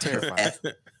 It's terrifying.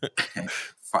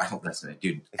 Final Destination,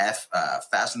 dude.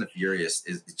 Fast and the Furious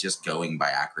is just going by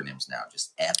acronyms now.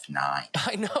 Just F9.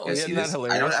 I know. You guys see Isn't that this?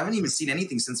 hilarious? I haven't even seen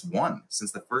anything since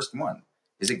the first one.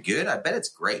 Is it good? I bet it's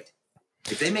great.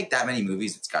 If they make that many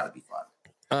movies, it's got to be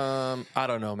fun. I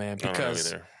don't know, man. I don't know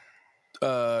Because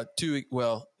either.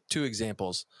 two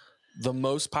examples. The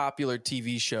most popular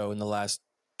TV show in the last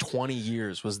 20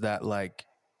 years was that like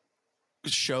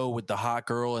show with the hot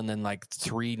girl and then like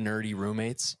 3 nerdy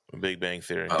roommates. Big Bang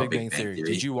Theory. Oh, Big Bang Theory.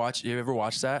 Did you ever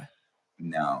watch that?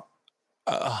 No.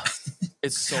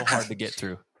 It's so hard to get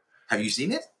through. Have you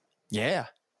seen it? Yeah.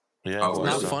 Yeah, Oh, It's Well,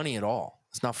 not so- funny at all.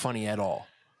 It's not funny at all.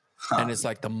 Huh. And it's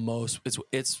like the most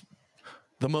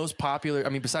the most popular. I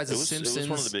mean, besides it The was Simpsons.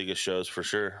 one of the biggest shows for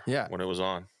sure. Yeah. When it was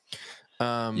on.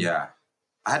 Yeah.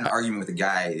 I had an argument with a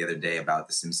guy the other day about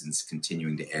The Simpsons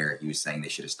continuing to air. He was saying they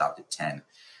should have stopped at 10. And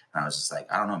I was just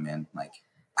like, I don't know, man. Like,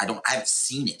 I haven't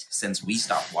seen it since we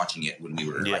stopped watching it when we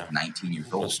were Yeah. like 19 years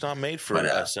Well, old. it's not made for But,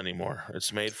 us anymore.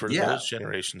 It's made for yeah. those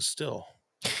generations still.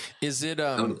 Is it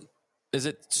Totally.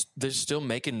 they're still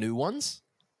making new ones?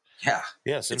 Yeah.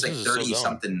 Yeah, It's Simpsons like is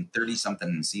still going. 30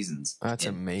 something seasons. That's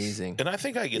in. amazing. And I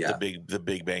think I get Yeah. the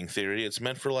Big Bang Theory. It's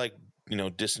meant for like,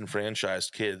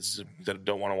 disenfranchised kids that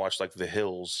don't want to watch like The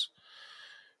Hills.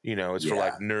 It's for Yeah.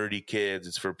 like nerdy kids.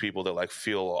 It's for people that like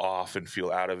feel off and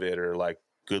feel out of it, or like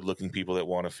good looking people that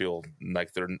want to feel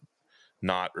like they're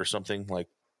not or something, like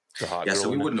the hot Yeah, girl. so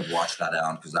we in it. wouldn't have watched that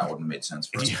out because that wouldn't have made sense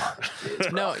for us. Kids, bro.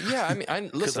 No, yeah, I mean,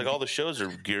 Because listen. like all the shows are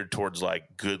geared towards like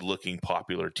good looking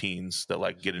popular teens that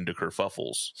like get into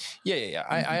kerfuffles. Yeah.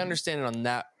 I Mm-hmm. understand it on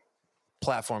that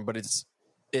platform, but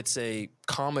it's a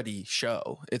comedy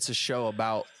show. It's a show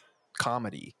about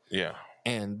comedy, Yeah.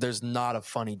 and there's not a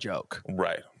funny joke.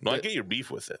 Right. No, I But- get your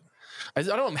beef with it. I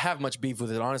don't have much beef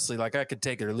with it, honestly. Like I could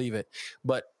take it or leave it,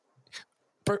 but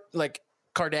like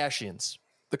Kardashians,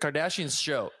 the Kardashians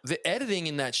show, the editing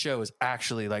in that show is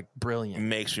actually like brilliant.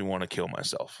 Makes me want to kill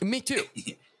myself. Me too.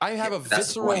 I have a That's the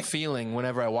visceral point. feeling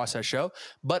whenever I watch that show,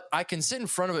 but I can sit in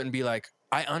front of it and be like,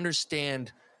 I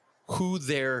understand who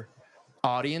their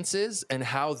audience is and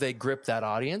how they grip that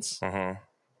audience. Uh-huh.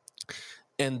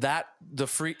 And that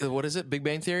what is it? Big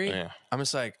Bang Theory. Yeah. I'm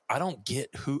just like, I don't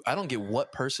get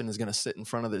what person is going to sit in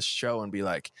front of this show and be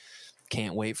like,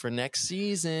 can't wait for next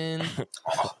season.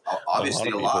 Obviously,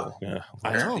 a lot. of people. Yeah.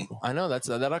 Apparently. I know that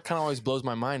kind of always blows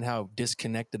my mind how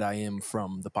disconnected I am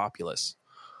from the populace.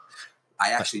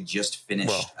 I actually just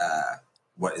finished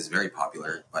what is very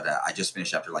popular, but I just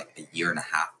finished after like a year and a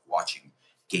half watching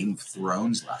Game of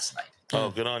Thrones last night. Oh,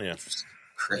 good on you.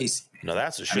 Crazy. No,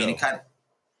 that's a show. I mean,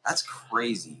 that's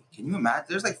crazy. Can you imagine?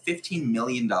 There's like $15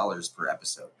 million per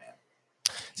episode, man.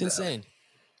 It's insane.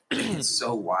 It's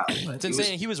so wild. It's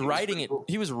insane. He was writing pretty it. cool.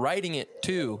 He was writing it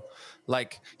too.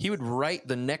 Like he would write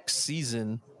the next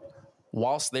season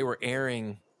whilst they were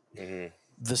airing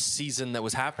the season that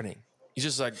was happening. He's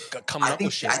just like coming up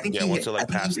with shit. I think Yeah, he once had- it like I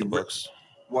think passed he the had writ- books.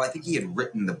 Well, I think he had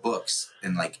written the books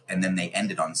and then they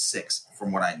ended on 6,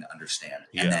 from what I understand.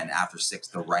 Yeah. And then after 6,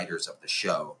 the writers of the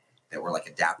show that were like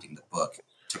adapting the book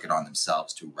took it on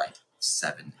themselves to write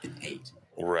 7 and 8.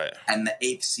 Right. And the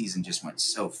 8th season just went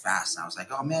so fast. And I was like,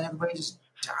 oh man, everybody just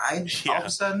died all of Yeah. a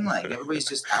sudden. Like everybody's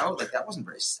just out. Like that wasn't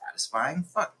very satisfying.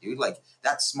 Fuck, dude. Like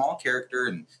that small character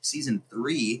in season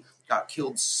 3 got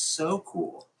killed so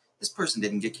cool. This person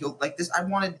didn't get killed like this. I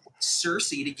wanted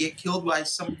Cersei to get killed by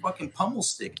some fucking pummel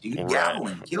stick, dude. Right.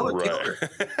 Gavelin. Kill her.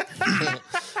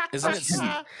 Isn't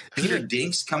it? Peter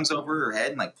Dinks comes over her head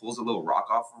and like pulls a little rock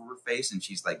off of her face, and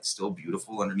she's like still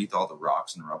beautiful underneath all the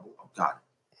rocks and rubble. Oh God,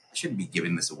 I shouldn't be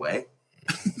giving this away.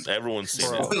 Everyone's seen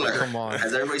Bro, it. Spoiler. come on.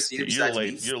 Has everybody seen it You're besides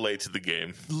late. me? You're late to the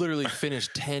game. Literally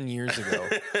finished 10 years ago.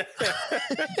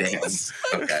 Damn.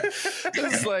 Okay.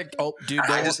 It's like, oh, dude,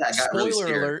 I just got really spoiler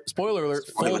scared. alert! Spoiler alert!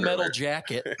 Spoiler Full Metal alert.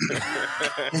 Jacket,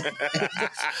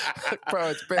 bro.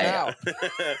 It's been Hey, out.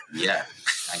 Yeah,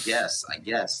 I guess. I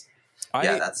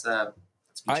Yeah, that's good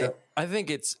I show. I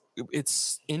think it's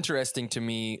interesting to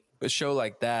me, a show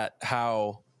like that,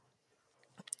 how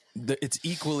it's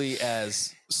equally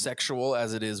as sexual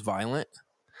as it is violent,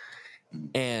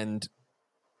 and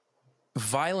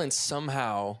violence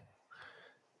somehow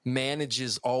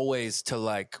manages always to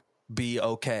like be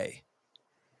okay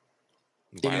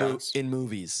in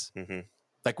movies. Mm-hmm.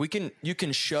 Like you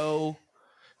can show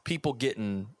people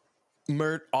getting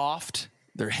offed,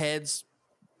 their heads,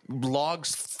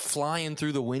 logs flying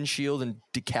through the windshield and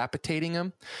decapitating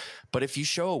them. But if you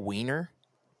show a wiener,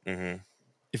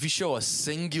 if you show a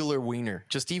singular wiener,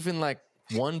 just even like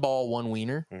one ball, one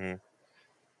wiener,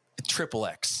 triple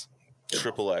X.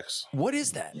 Triple X. What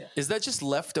is that? Yeah. Is that just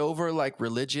leftover like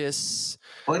religious?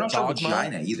 Well, they don't show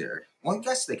vagina either. Well, I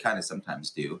guess they kind of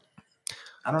sometimes do.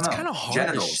 I don't know. It's kind of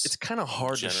hard. It's kind of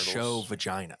hard to show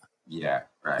vagina. Yeah,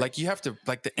 right. Like you have to,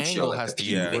 like the angle like has to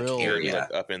be real area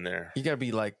like up in there. You got to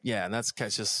be like, and that's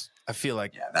just. I feel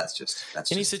like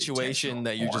that's any situation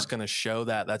that you're just going to show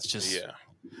that. That's just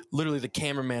literally the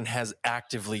cameraman has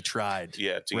actively tried.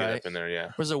 Yeah, to get up in there.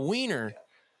 Yeah. Whereas a wiener.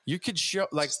 You could show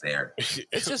like it's there.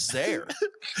 It's just there.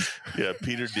 Yeah,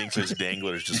 Peter Dinklage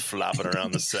dangler is just flopping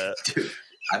around the set. Dude,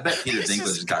 I bet Peter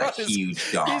Dinklage's got a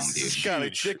huge dong,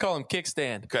 dude. They call him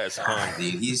kickstand. Guy's hung.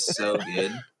 Dude, he's so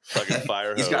good. Fucking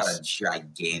fire hose. He's got a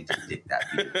gigantic dick, that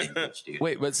Peter Dinklage, dude.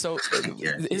 Wait, but so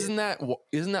isn't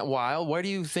that wild? Where do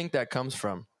you think that comes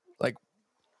from? Like,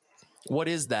 what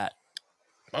is that?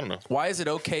 I don't know. Why is it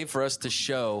okay for us to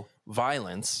show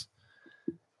violence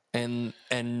and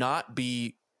not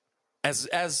be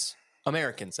as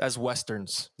Americans, as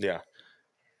Westerns? Yeah.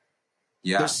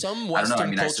 There's some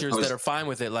Western cultures that are fine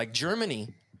with it, like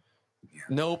Germany.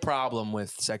 No problem with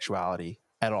sexuality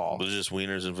at all. Was it just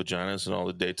wieners and vaginas and all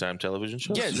the daytime television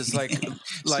shows? Yeah, just like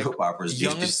soap operas,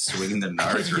 just swinging their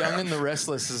nards Young and the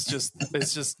Restless is just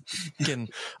getting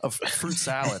a fruit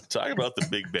salad. Talk about the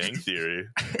Big Bang Theory.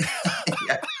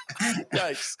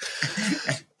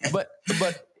 Yikes! But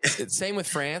same with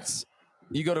France.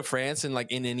 You go to France and like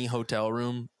in any hotel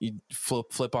room, you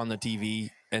flip on the TV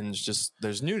and it's just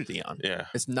there's nudity on. Yeah,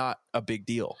 it's not a big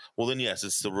deal. Well, then yes,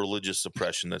 it's the religious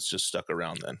suppression that's just stuck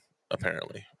around. Then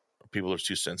apparently, people are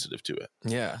too sensitive to it.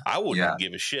 Yeah, I wouldn't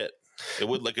give a shit. It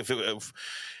would like if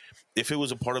it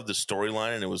was a part of the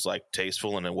storyline and it was like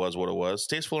tasteful and it was what it was,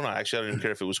 tasteful or not. Actually, I don't even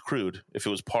care if it was crude. If it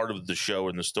was part of the show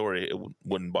and the story, it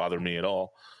wouldn't bother me at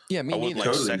all. Yeah, me I wouldn't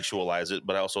neither. sexualize it,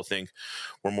 but I also think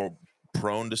we're more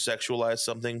prone to sexualize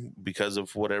something because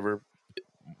of whatever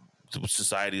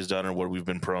society has done or what we've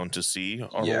been prone to see our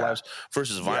whole lives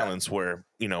versus violence where,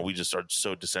 we just are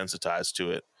so desensitized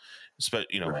to it,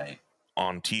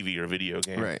 on TV or video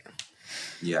game. Right.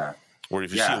 Yeah. Where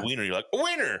if you see a wiener, you're like, a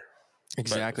wiener!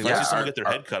 Exactly. If I see someone get their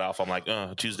head cut off, I'm like,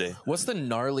 Tuesday. What's the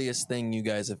gnarliest thing you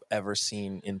guys have ever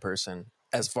seen in person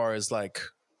as far as like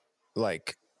I've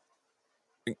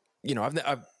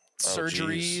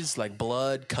surgeries, like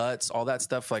blood, cuts, all that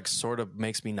stuff, like sort of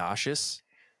makes me nauseous.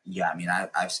 Yeah, I mean,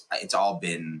 I've it's all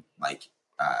been like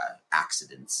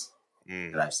accidents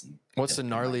that I've seen. What's the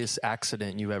gnarliest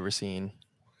accident you've ever seen?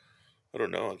 I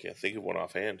don't know. I can't think of one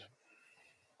offhand.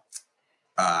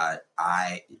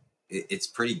 It's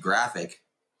pretty graphic.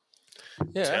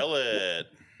 Yeah. Tell it.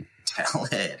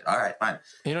 All right, fine.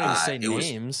 You don't need to say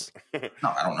names. No,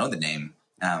 I don't know the name.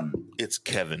 It's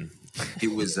Kevin.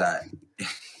 It was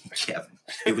Kevin.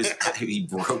 It was he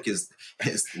broke his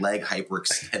leg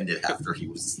hyperextended after he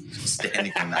was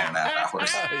standing for 9.5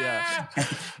 hours. Yeah.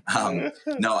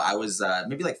 No, I was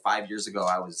maybe like 5 years ago.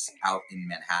 I was out in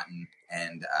Manhattan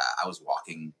and I was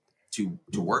walking to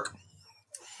work,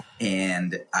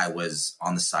 and I was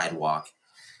on the sidewalk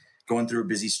going through a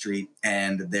busy street,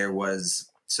 and there was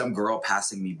some girl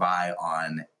passing me by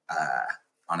on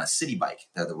a city bike.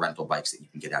 They're the rental bikes that you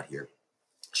can get out here.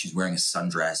 She's wearing a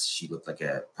sundress. She looked like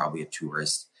probably a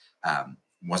tourist.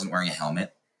 Wasn't wearing a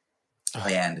helmet.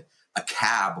 And a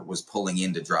cab was pulling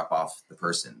in to drop off the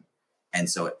person. And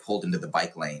so it pulled into the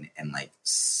bike lane and like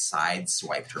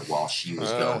sideswiped her while she was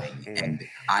going. And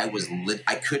I was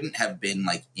I couldn't have been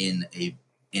like in a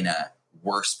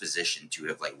worse position to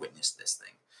have like witnessed this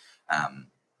thing.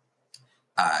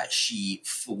 She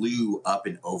flew up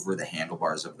and over the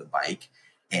handlebars of the bike,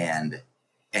 and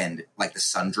like the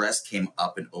sundress came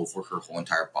up and over her whole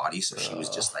entire body, so she was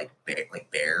just like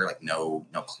bare, like no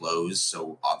clothes.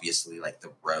 So obviously, like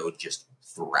the road just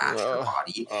thrashed her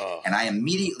body, and I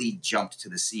immediately jumped to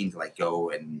the scene to like go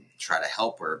and try to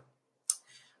help her.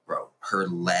 Bro, her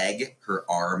leg, her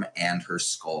arm, and her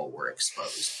skull were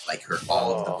exposed, like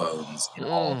all of the bones in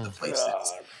all of the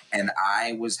places. And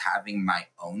I was having my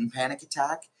own panic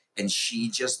attack, And she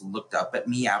just looked up at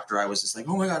me after I was just like,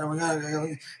 oh my God.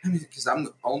 Because I'm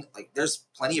the only, like, there's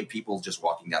plenty of people just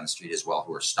walking down the street as well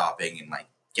who are stopping and like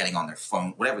getting on their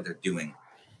phone, whatever they're doing.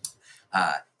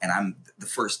 And I'm the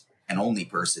first and only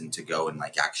person to go and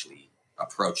like actually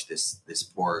approach this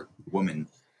poor woman.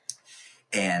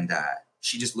 And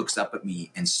she just looks up at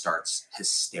me and starts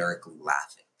hysterically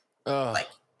laughing, like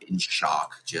in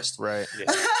shock, just right. Yeah.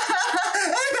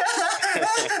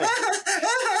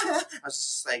 I was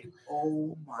just like,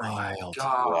 oh my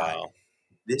God. Wow.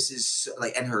 This is so,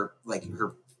 like, and her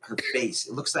face,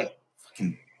 it looks like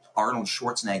fucking Arnold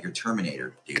Schwarzenegger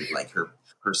Terminator, dude. Like her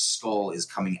skull is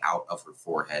coming out of her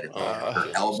forehead.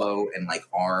 Her elbow and like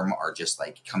arm are just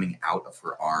like coming out of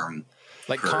her arm.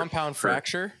 Like compound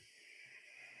fracture?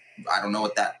 I don't know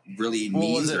what that really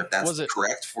means or if that's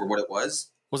correct for what it was.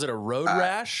 Was it a road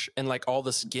rash and like all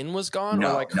the skin was gone?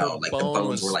 No, or like no, like the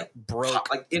bones were like broke,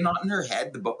 like not in her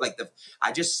head.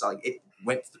 I just saw like it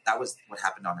went. That was what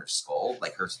happened on her skull.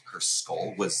 Like her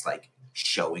skull was like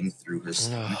showing through her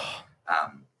skin.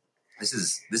 This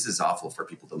is awful for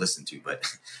people to listen to, but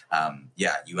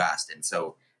yeah, you asked, and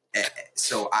so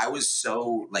I was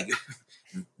so like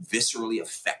viscerally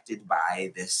affected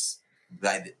by this,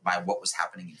 by what was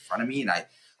happening in front of me, and I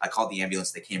called the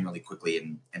ambulance. They came really quickly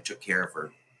and took care of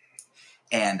her.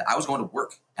 And I was going to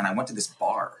work, and I went to this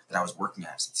bar that I was working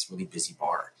at. It's this really busy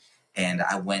bar, and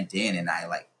I went in, and I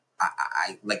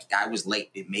was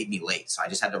late. It made me late, so I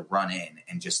just had to run in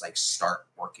and just like start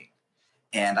working.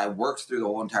 And I worked through the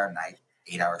whole entire night,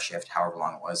 8-hour shift, however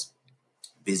long it was.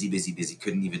 Busy.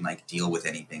 Couldn't even like deal with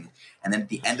anything. And then at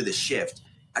the end of the shift,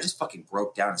 I just fucking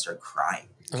broke down and started crying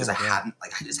because I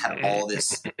just had all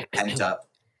this pent up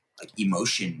like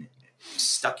emotion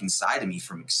stuck inside of me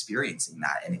from experiencing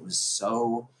that. And it was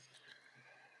so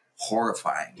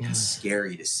horrifying and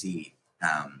scary to see.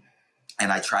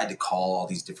 And I tried to call all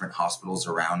these different hospitals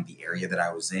around the area that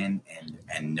I was in,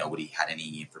 and nobody had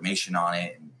any information on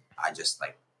it. And I just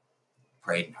like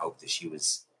prayed and hoped that she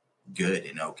was good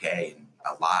and okay and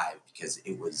alive, because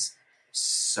it was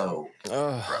so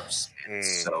gross and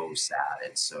so sad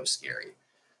and so scary.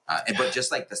 But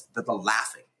just like the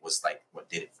laughing was like what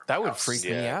did it for me. That would freak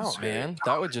me out, man.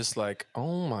 That would just like,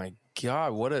 oh my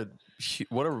God, what a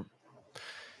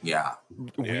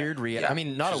weird reaction. I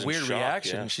mean, not a weird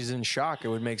reaction. She's in shock. It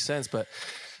would make sense, but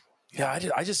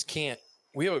I just can't.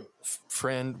 We have a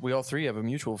friend. We all three have a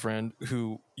mutual friend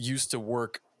who used to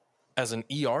work as an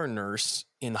ER nurse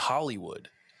in Hollywood,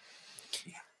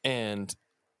 and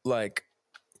like,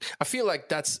 I feel like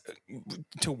that's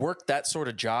to work that sort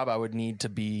of job. I would need to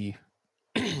be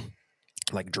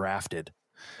like drafted.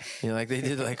 You know, like they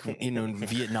did, like, you know, in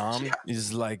Vietnam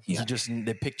is like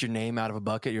they picked your name out of a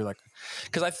bucket. You're like,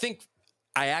 because I think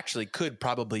I actually could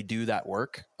probably do that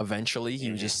work eventually.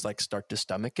 You just like start to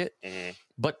stomach it,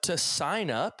 but to sign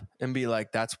up and be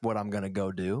like, that's what I'm gonna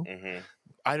go do.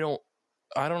 I don't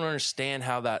understand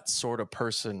how that sort of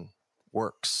person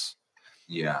works.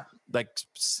 Yeah, like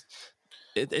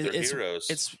it's heroes.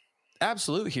 It's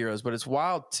absolute heroes, but it's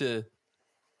wild to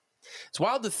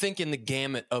think in the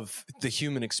gamut of the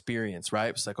human experience, right?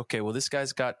 It's like, okay, well, this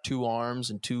guy's got 2 arms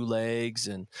and 2 legs,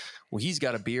 and well, he's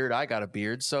got a beard, I got a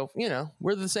beard, so, you know,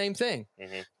 we're the same thing.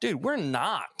 Dude, we're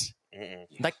not.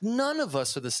 Like, none of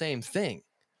us are the same thing.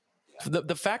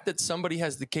 The fact that somebody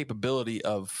has the capability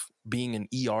of being an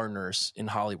ER nurse in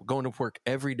Hollywood, going to work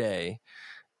every day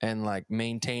and like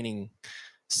maintaining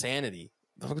sanity,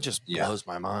 it just blows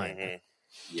my mind.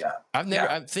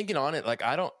 I'm thinking on it, like,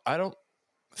 I don't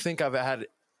think I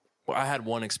had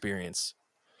one experience.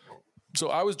 So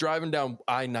I was driving down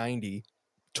I-90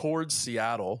 towards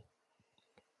Seattle,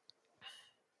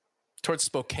 towards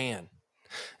Spokane.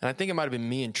 And I think it might've been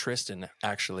me and Tristan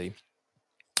actually.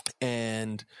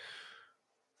 And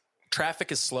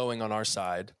traffic is slowing on our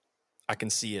side. I can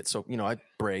see it. So, you know, I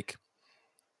brake,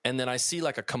 and then I see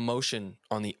like a commotion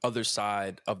on the other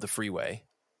side of the freeway.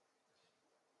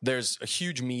 There's a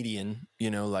huge median, you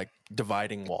know, like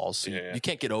dividing walls. So you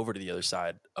can't get over to the other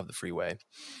side of the freeway.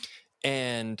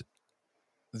 And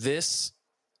this,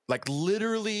 like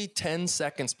literally 10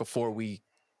 seconds before we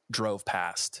drove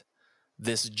past,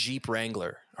 this Jeep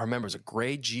Wrangler, I remember it was a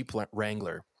gray Jeep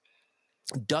Wrangler.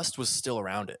 Dust was still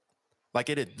around it. Like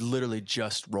it had literally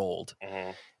just rolled.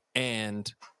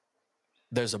 And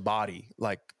there's a body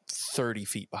like 30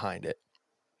 feet behind it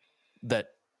that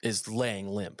is laying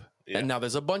limp. And now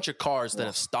there's a bunch of cars that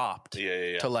have stopped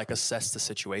to like assess the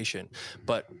situation.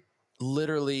 But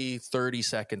literally 30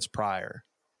 seconds prior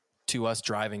to us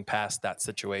driving past that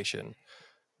situation,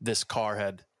 this car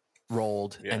had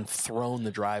rolled and thrown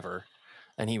the driver,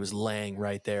 and he was laying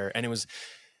right there. And it was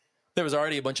there was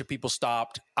already a bunch of people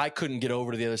stopped. I couldn't get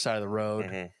over to the other side of the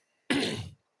road. Mm-hmm.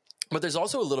 But there's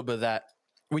also a little bit of that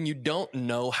when you don't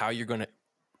know how you're going to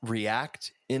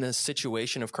react in a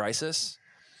situation of crisis,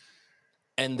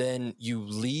 and then you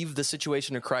leave the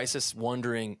situation of crisis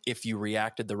wondering if you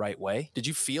reacted the right way. Did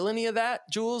you feel any of that,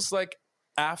 Jules? Like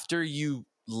after you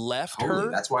left her?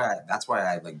 That's why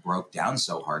I like broke down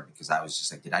so hard, because I was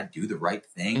just like, did I do the right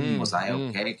thing? Was I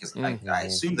okay? Because I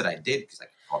assumed that I did, because I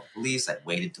called the police. I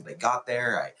waited till they got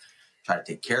there. I tried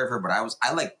to take care of her, but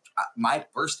my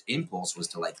first impulse was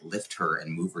to like lift her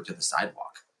and move her to the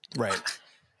sidewalk. Right.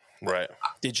 Right.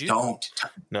 Did you? No,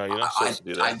 you're not supposed to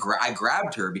do that. I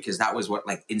grabbed her because that was what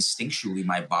like instinctually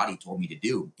my body told me to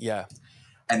do. Yeah.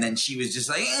 And then she was just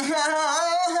like,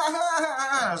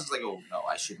 I was like, oh no,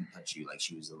 I shouldn't touch you. Like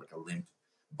she was like a limp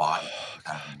body.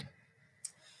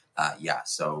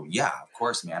 So of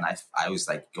course, man. I was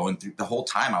like going through the whole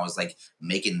time. I was like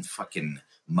making fucking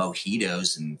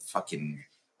mojitos and fucking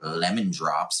lemon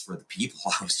drops for the people.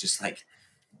 I was just like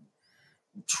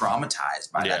traumatized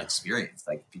by that experience.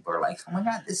 Like people are like, oh my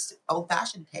God, this old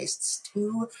fashioned tastes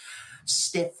too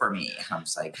stiff for me. And I'm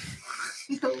just like,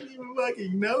 you don't even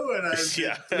fucking know what I'm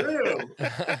through.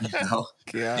 You know?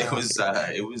 Yeah. It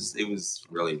was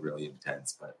really, really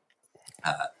intense. But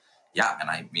and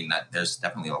I mean that there's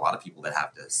definitely a lot of people that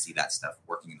have to see that stuff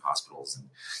working in hospitals and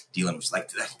dealing with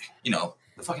like you know,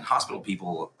 the fucking hospital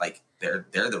people, like they're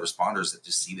the responders that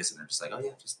just see this and they're just like, oh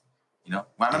yeah, just, you know.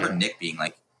 Well, I remember Nick being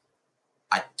like,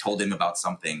 I told him about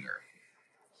something, or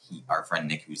our friend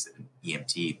Nick, who's an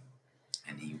EMT,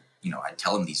 and he, you know, I'd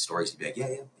tell him these stories. He'd be like,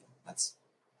 yeah, that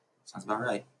sounds about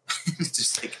right. It's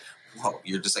just like, whoa,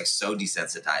 you're just like so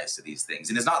desensitized to these things.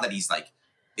 And it's not that he's like,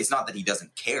 it's not that he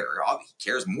doesn't care. He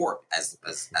cares more as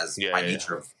by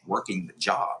nature of working the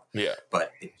job. Yeah.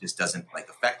 But it just doesn't like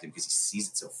affect him because he sees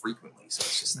it so frequently. So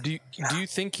it's just like, do you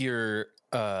think you're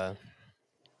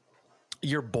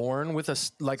born with a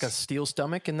steel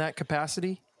stomach in that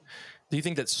capacity? Do you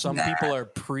think that some people are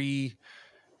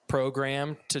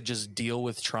pre-programmed to just deal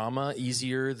with trauma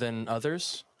easier than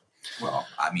others? Well,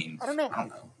 I mean, I don't know.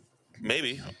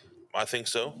 Maybe. I think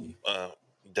so.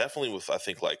 Definitely with, I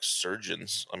think, like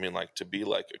surgeons. I mean, like to be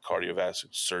like a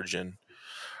cardiovascular surgeon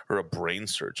or a brain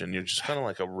surgeon, you're just kind of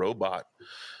like a robot.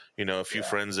 You know, a few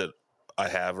friends that I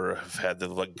have or have had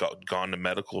that like gone to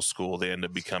medical school, they end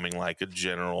up becoming like a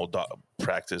general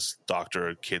practice doctor,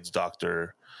 a kid's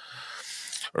doctor,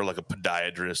 or like a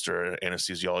podiatrist or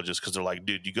anesthesiologist, because they're like,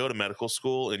 dude, you go to medical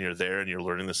school and you're there and you're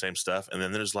learning the same stuff, and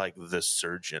then there's like the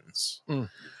surgeons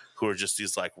who are just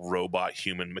these like robot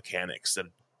human mechanics that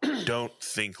don't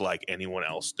think like anyone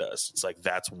else does. It's like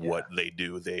that's what they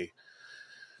do. They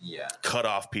cut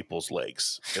off people's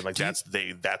legs, and like that's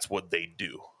what they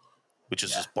do, which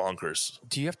is just bonkers.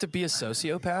 Do you have to be a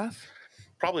sociopath?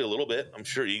 Probably a little bit. I'm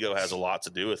sure ego has a lot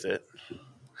to do with it.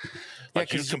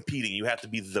 Like you're competing, you have to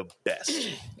be the best.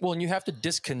 Well, and you have to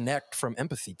disconnect from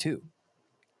empathy too.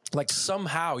 Like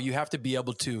somehow you have to be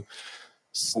able to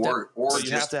or you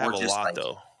have to have a lot like,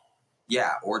 though.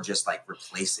 Yeah, or just like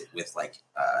replace it with like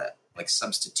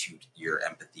substitute your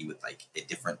empathy with like a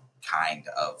different kind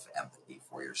of empathy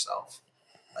for yourself.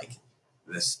 Like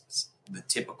the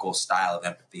typical style of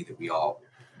empathy that we all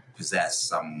possess,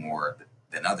 some more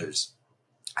than others,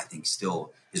 I think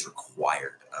still is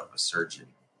required of a surgeon.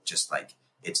 Just like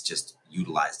it's just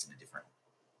utilized in a different.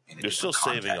 You're still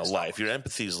saving a life. Your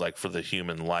empathy is like for the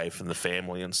human life and the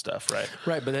family and stuff, right?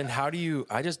 Right, but then how do you?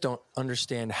 I just don't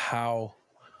understand how.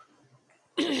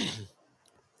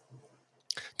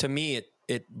 To me,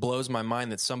 it blows my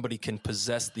mind that somebody can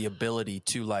possess the ability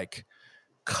to like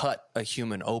cut a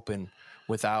human open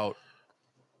without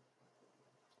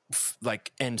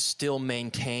like and still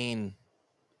maintain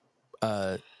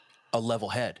a level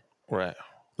head. Right.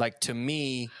 Like to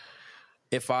me,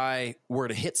 if I were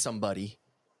to hit somebody,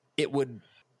 it would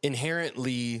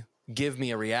inherently give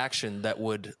me a reaction that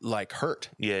would like hurt.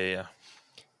 Yeah.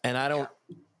 And I don't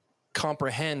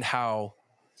comprehend how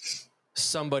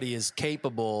somebody is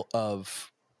capable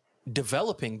of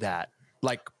developing that.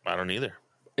 Like I don't either.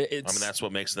 I mean, that's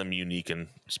what makes them unique and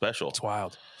special. It's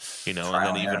wild. You know,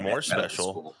 and then even more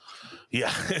special.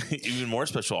 Yeah, even more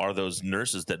special are those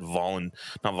nurses that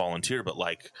not volunteer, but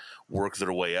like work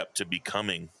their way up to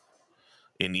becoming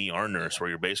an ER nurse, where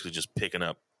you're basically just picking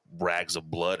up rags of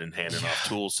blood and handing off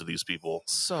tools to these people.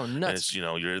 So nuts. And it's, you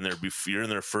know, you're in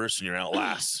there first and you're out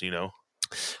last, you know.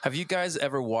 Have you guys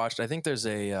ever watched, I think there's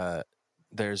a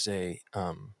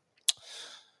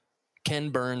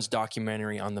Ken Burns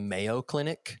documentary on the Mayo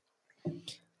Clinic.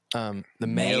 The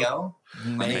Mayo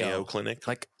Clinic,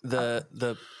 like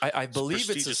I believe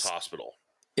it's a hospital.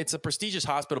 it's a prestigious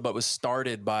hospital, but was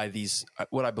started by these,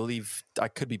 what I believe, I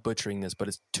could be butchering this, but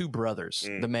it's two brothers,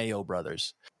 the Mayo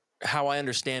brothers. How I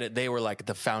understand it, they were like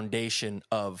the foundation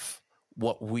of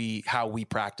how we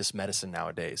practice medicine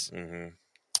nowadays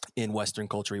in Western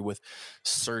culture, with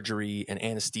surgery and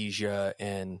anesthesia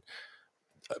and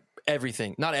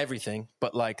everything. Not everything,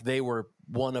 but like they were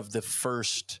one of the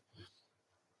first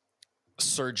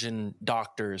surgeon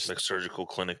doctors, like surgical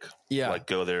clinic. Yeah, like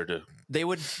go there to they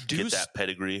would get that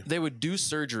pedigree. They would do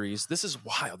surgeries. This is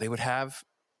wild. They would have,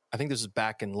 I think this is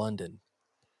back in London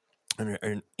or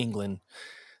in England.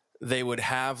 They would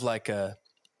have like a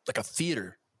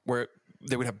theater where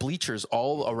they would have bleachers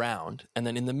all around, and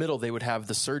then in the middle they would have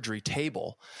the surgery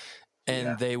table,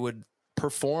 and they would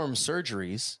perform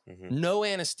surgeries. No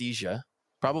anesthesia,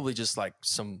 probably just like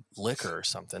some liquor or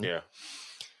something. Yeah.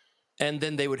 And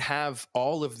then they would have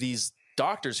all of these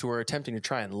doctors who are attempting to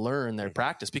try and learn their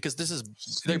practice, because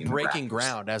they're breaking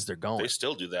ground as they're going. They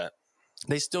still do that.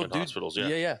 They still do. Hospitals,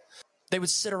 yeah. They would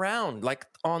sit around like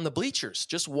on the bleachers,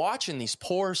 just watching these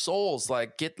poor souls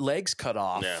like get legs cut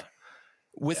off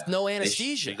with no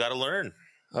anesthesia. You got to learn.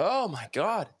 Oh my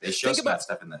God! They show that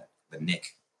stuff in the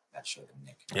Nick. That show, the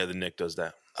Nick. Yeah, the Nick does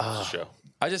that show.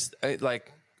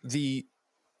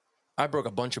 I broke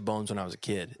a bunch of bones when I was a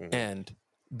kid, and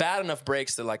bad enough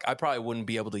breaks that like I probably wouldn't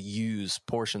be able to use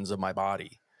portions of my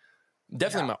body.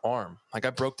 Definitely my arm. Like I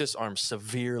broke this arm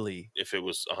severely. If it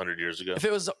was 100 years ago. If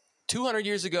it was 200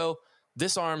 years ago,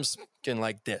 this arm's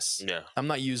like this. Yeah. I'm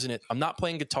not using it. I'm not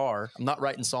playing guitar. I'm not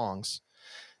writing songs.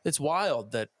 It's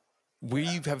wild that we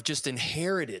have just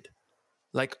inherited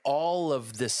like all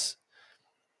of this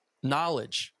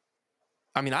knowledge.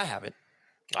 I mean, I haven't.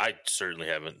 I certainly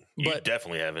haven't. You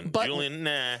definitely haven't. Julian,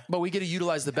 nah. But we get to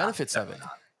utilize the benefits of it.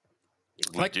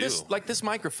 Like this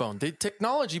microphone, the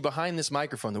technology behind this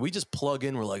microphone that we just plug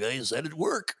in. We're like, hey, does that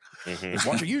work?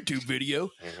 Watch a YouTube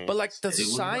video. But like the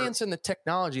science and the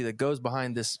technology that goes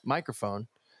behind this microphone,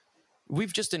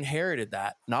 we've just inherited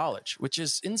that knowledge, which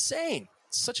is insane.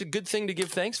 It's such a good thing to give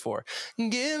thanks for.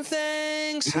 Give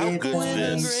thanks. How good is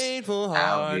this? Grateful heart.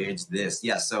 How good is this?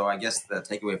 Yeah, so I guess the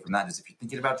takeaway from that is if you're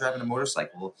thinking about driving a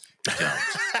motorcycle,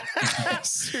 don't.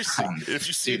 Seriously. If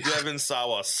you see Devin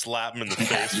Sawa, slap him in the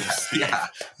face.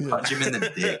 Punch him in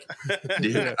the dick.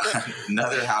 Dude,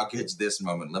 another how good's this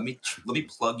moment. Let me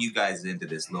plug you guys into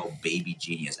this little baby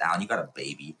genius. Alan, you got a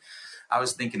baby. I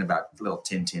was thinking about little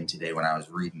Tintin today when I was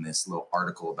reading this little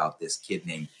article about this kid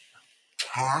named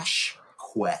Cash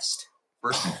Quest.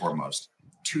 First and foremost,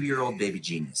 2-year-old baby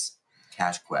genius,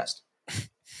 Cash Quest.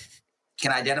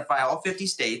 Can identify all 50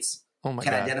 states. Oh my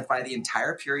God. Identify the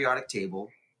entire periodic table.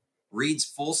 Reads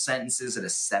full sentences at a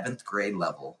 7th grade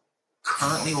level.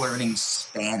 Currently learning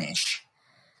Spanish.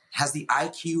 Has the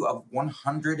IQ of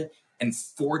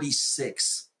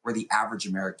 146, where the average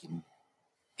American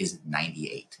is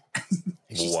 98.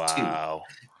 Wow.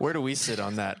 Where do we sit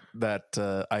on that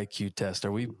IQ test?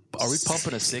 Are we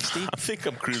pumping a 60? I think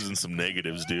I'm cruising some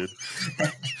negatives, dude. I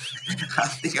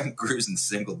think I'm cruising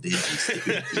single digits.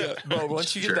 Yeah, but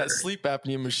once you get that sleep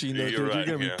apnea machine, though, you're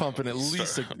gonna be pumping at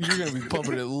least. You're gonna be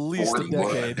pumping at least a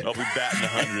decade. I'll be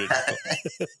batting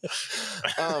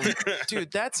 100.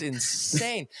 Dude, that's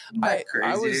insane. That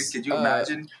crazy, dude. Could you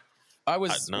imagine? I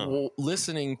was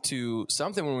listening to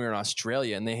something when we were in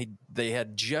Australia, and they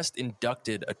had just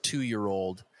inducted a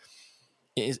 2-year-old.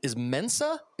 Is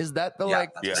Mensa? Is that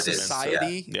the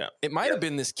society? Yeah. It might have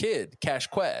been this kid, Cash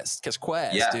Quest,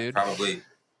 dude. Probably.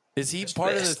 Is he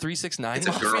part of the 369 It's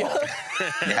a girl.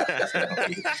 Yeah,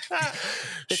 definitely.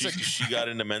 She got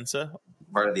into Mensa?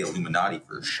 Part of the Illuminati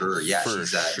for sure. Yeah,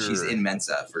 she's in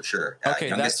Mensa for sure. Okay,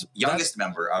 youngest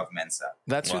member of Mensa.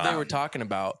 That's what they were talking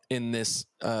about in this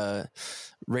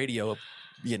radio,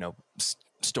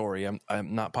 story. I'm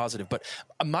not positive, but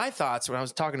my thoughts when I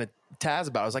was talking to Taz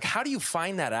about it, I was like, how do you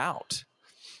find that out?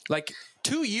 Like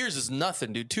 2 years is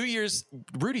nothing, dude. 2 years.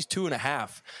 Rudy's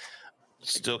 2.5.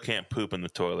 Still can't poop in the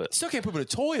toilet.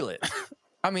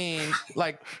 I mean,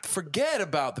 like, forget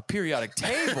about the periodic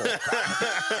table.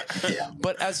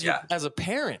 But as a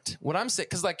parent, what I'm saying,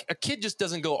 because like a kid just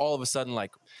doesn't go all of a sudden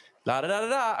like, la da da da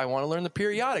da. I want to learn the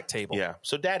periodic table. Yeah.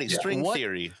 So, Daddy, string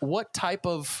theory. What type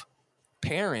of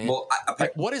parent? Well,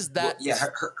 what is that?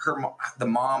 Well,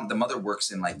 the mother works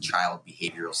in like child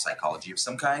behavioral psychology of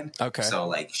some kind. Okay. So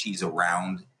like she's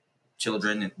around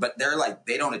children, but they're like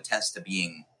they don't attest to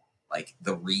being like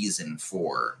the reason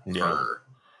for her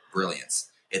brilliance.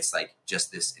 It's like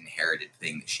just this inherited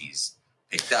thing that she's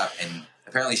picked up. And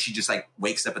apparently she just like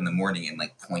wakes up in the morning and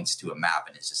like points to a map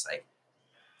and it's just like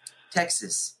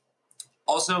Texas.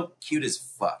 Also cute as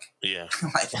fuck. Yeah.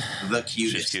 Like the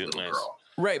cutest little girl.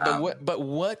 Right, but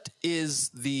what is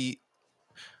the,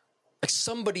 like,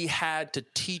 somebody had to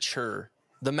teach her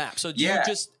the map. So do you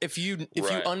just, if you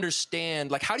understand,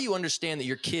 like, how do you understand that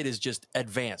your kid is just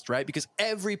advanced, right? Because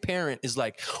every parent is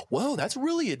like, whoa, that's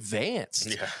really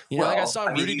advanced. Yeah. You know, like I saw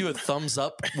Rudy do a thumbs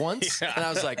up once, and I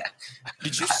was like,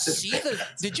 did you see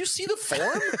the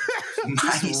form?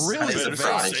 Nice. Really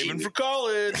advanced. Saving for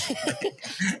college.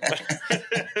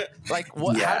 Like,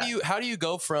 what? Yeah. How do you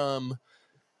go from,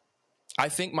 I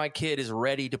think my kid is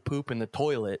ready to poop in the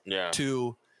toilet,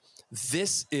 to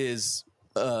this is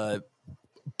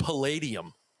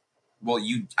palladium? Well,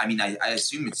 I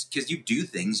assume it's because you do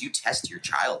things, you test your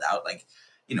child out. Like,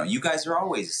 you know, you guys are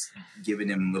always giving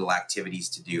him little activities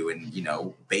to do. And, you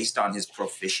know, based on his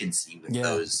proficiency with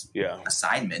those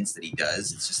assignments that he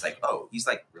does, it's just like, oh, he's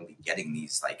like really getting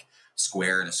these like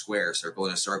square in a square, circle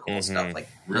in a circle stuff like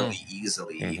really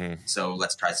easily. So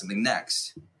let's try something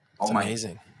next. It's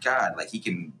amazing. God, like he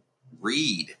can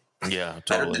read totally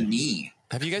better than me.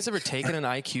 Have you guys ever taken an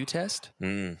IQ test?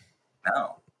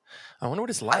 No. I wonder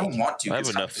what it's like. I don't want to. I have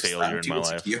enough failure in my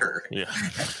life. Yeah.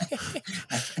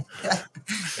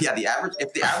 Yeah. The average,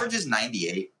 if the average is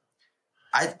 98,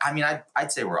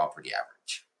 I'd say we're all pretty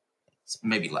average.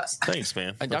 Maybe less. Thanks,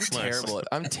 man. I'm terrible.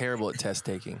 I'm terrible at test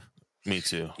taking. Me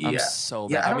too. I'm so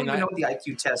bad. I don't even know what the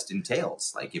IQ test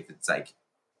entails. Like, if it's like,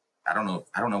 I don't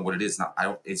know what it is.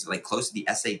 Is it like close to the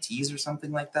SATs or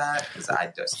something like that? Because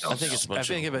I just don't. I think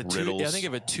if a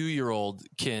 2-year-old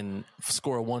can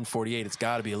score a 148, it's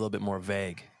got to be a little bit more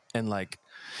vague. And like,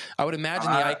 I would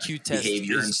imagine the IQ test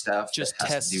behavior and stuff just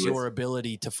tests your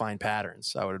ability to find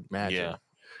patterns. I would imagine. Yeah.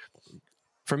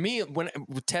 For me, when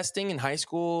testing in high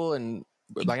school, and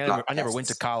like I never went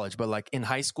to college, but like in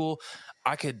high school,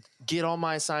 I could get all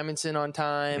my assignments in on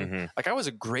time. Like, I was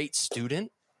a great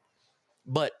student,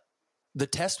 but the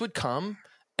test would come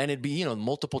and it'd be, you know,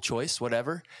 multiple choice,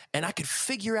 whatever. And I could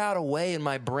figure out a way in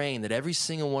my brain that every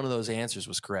single one of those answers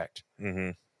was correct.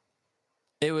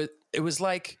 It was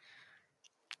like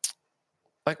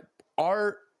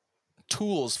our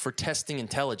tools for testing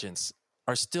intelligence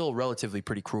are still relatively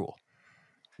pretty cruel.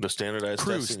 The standardized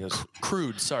testing is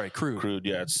crude. Crude.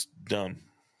 Yeah. It's dumb.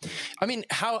 I mean,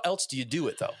 how else do you do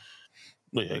it though?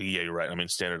 Yeah, you're right. I mean,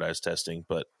 standardized testing,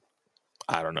 but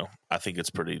I don't know. I think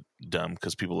it's pretty dumb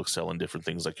because people excel in different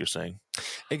things, like you're saying.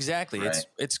 Exactly. Right.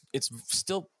 It's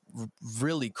still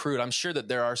really crude. I'm sure that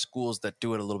there are schools that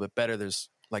do it a little bit better. There's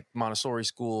like Montessori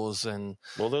schools, and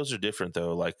well, those are different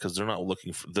though. Like, because they're not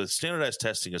looking for the standardized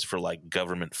testing is for like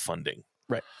government funding,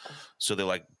 right? So they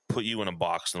like put you in a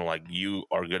box and they're like, you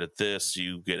are good at this,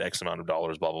 you get X amount of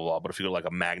dollars, blah blah blah. But if you go to like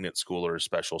a magnet school or a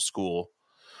special school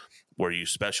where you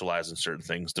specialize in certain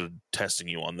things, they're testing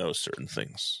you on those certain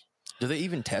things. Do they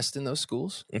even test in those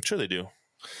schools? I'm sure they do.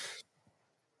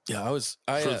 Yeah,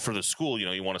 for the school, you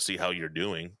know, you want to see how you're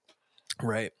doing,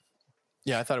 right?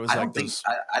 Yeah, I thought it was. I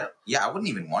wouldn't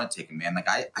even want to take it, man. Like,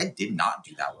 I did not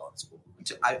do that well in school.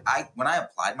 When I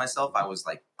applied myself, I was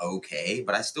like okay,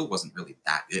 but I still wasn't really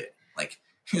that good. Like,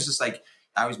 it was just like,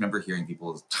 I always remember hearing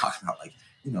people talking about, like,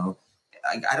 you know,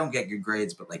 I don't get good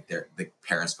grades, but like the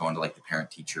parents going to like the parent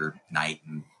teacher night,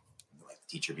 and like the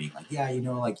teacher being like, yeah, you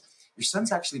know, like, your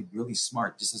son's actually really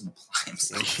smart, just doesn't apply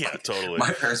himself. Yeah, like, totally.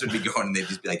 My parents would be going and they'd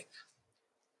just be like,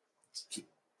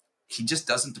 he just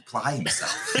doesn't apply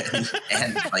himself.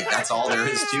 and like, that's all there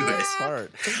is to it.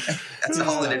 Smart. That's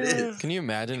all that it is. Can you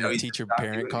imagine the teacher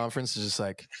parent conference is just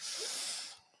like,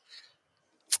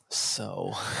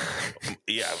 so.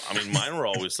 Yeah, I mean, mine were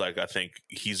always like, I think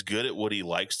he's good at what he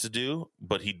likes to do,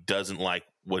 but he doesn't like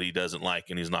what he doesn't like,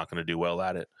 and he's not going to do well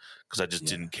at it because I just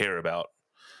didn't care about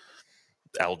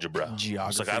algebra. Geography.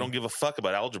 It's like, I don't give a fuck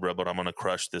about algebra, but I'm going to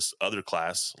crush this other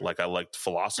class. Like, I liked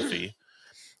philosophy,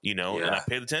 you know, and I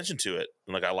paid attention to it.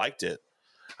 And like, I liked it.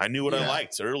 I knew what I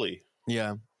liked early.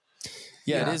 Yeah.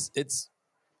 It is.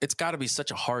 It's got to be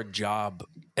such a hard job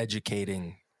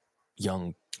educating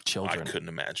young children. I couldn't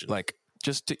imagine. Like,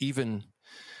 just to even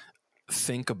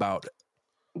think about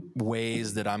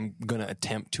ways that I'm going to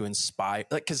attempt to inspire,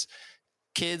 like, because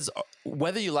kids,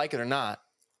 whether you like it or not,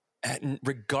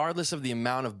 regardless of the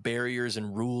amount of barriers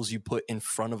and rules you put in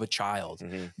front of a child,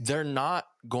 they're not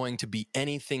going to be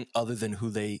anything other than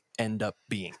who they end up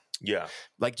being. Yeah.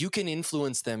 Like, you can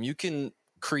influence them. You can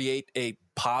create a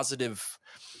positive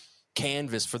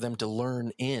canvas for them to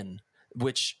learn in,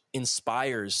 which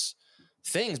inspires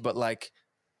things. But like,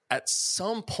 at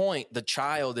some point, the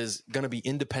child is going to be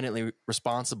independently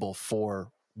responsible for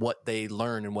what they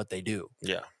learn and what they do.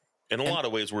 Yeah. In a lot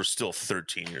of ways, we're still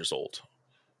 13 years old.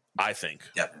 I think.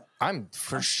 Definitely. I'm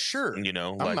for sure. You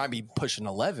know, I might be pushing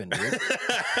 11, dude.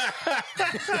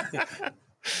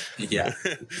 Yeah.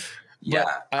 Yeah,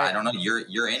 I don't know.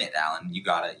 You're in it, Alan. You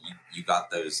got it. You got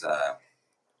those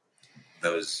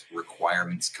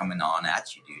requirements coming on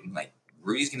at you, dude. Like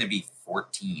Rudy's going to be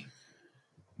 14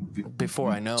 before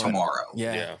I know tomorrow. It.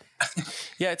 Yeah.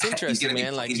 Yeah, it's interesting,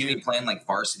 man. He's going to be playing like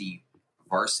varsity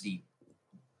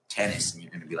tennis, and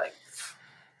you're going to be like,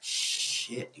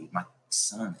 shit, dude, my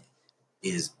son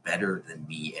is better than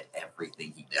me at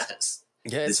everything he does.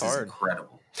 Yeah, it's hard. Is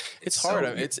incredible. It's hard.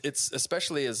 It's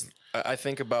especially as I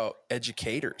think about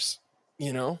educators,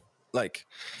 you know, like,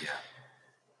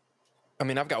 I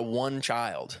mean, I've got one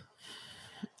child,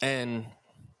 and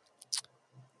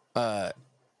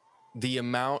the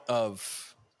amount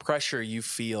of pressure you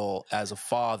feel as a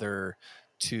father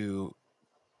to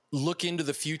look into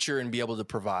the future and be able to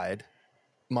provide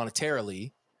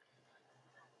monetarily,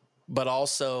 but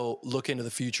also look into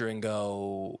the future and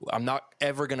go, I'm not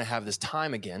ever going to have this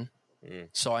time again.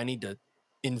 So I need to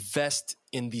invest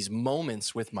in these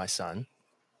moments with my son.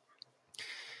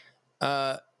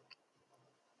 And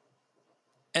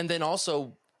then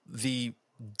also the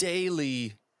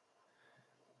daily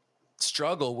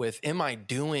struggle with, am I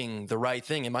doing the right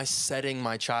thing? Am I setting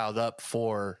my child up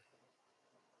for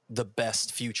the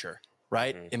best future?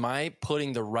 Right? Mm-hmm. Am I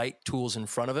putting the right tools in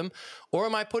front of him, or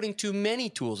am I putting too many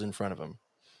tools in front of him?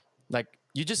 Like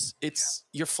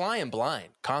you're flying blind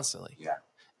constantly. Yeah.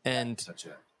 And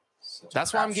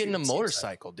that's why I'm getting a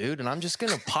motorcycle, dude. And I'm just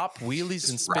going to pop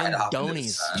wheelies and spin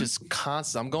donies just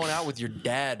constant. I'm going out with your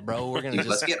dad, bro. We're going to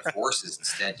let's get horses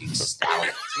instead, dude.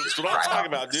 Stallions. That's what I'm talking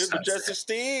about, dude. Majestic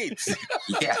steeds.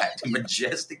 Yeah,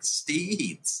 majestic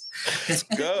steeds. Let's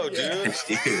go, dude.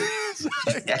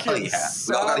 Hell yeah.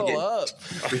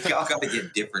 We all got to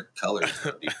get different colors,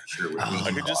 dude. Sure.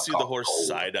 I could just see the horse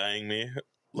side-eyeing me.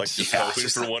 Like just hoping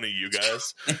for one of you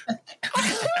guys.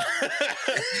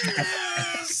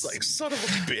 It's like, son of a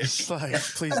bitch. Like,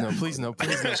 please no.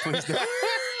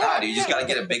 Nah, dude, you just gotta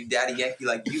get a big daddy Yankee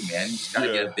like you, man. You just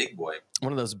gotta get a big boy.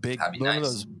 One of those big, of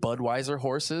those Budweiser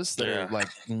horses that are like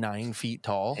 9 feet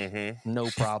tall. Mm-hmm. No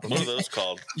problem. What are those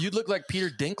called? You'd look like Peter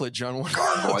Dinklage on one.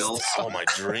 Gargoyles. Oh, my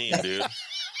dream, dude.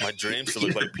 My dreams to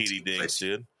look like Petey Dinks,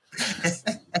 dude.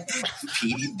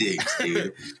 Petey Dinks,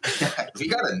 dude. We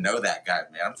gotta know that guy,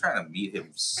 man. I'm trying to meet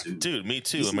him soon. Dude, me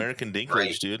too. American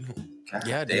Dinklage, dude. God,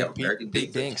 yeah, dude.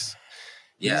 Big Dinks.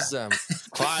 Yeah. He's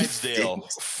Clydesdale.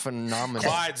 Phenomenal.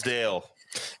 Clydesdale.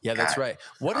 Yeah, that's right.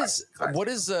 What is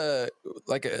the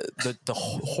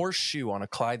horseshoe on a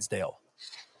Clydesdale?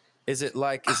 Is it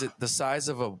the size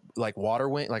of a water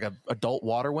wing, like a adult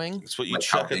water wing? It's what you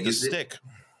chuck at the stick.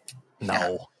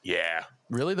 No. Yeah.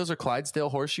 Really? Those are Clydesdale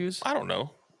horseshoes? I don't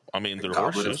know. I mean, they're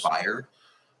horseshoes. Of fire.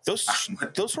 Those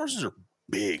horses are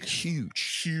big.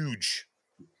 Huge.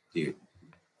 Dude.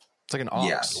 It's like an ox.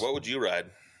 Yes. What would you ride?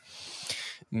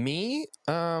 Me?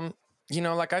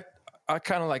 Like I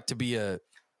kind of like to be the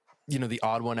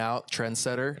odd one out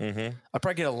trendsetter. Mm-hmm. I'd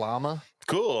probably get a llama.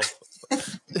 Cool.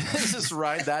 Just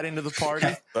ride that into the party.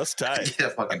 That's tight. Get a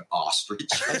fucking ostrich.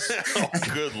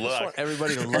 Good luck. I want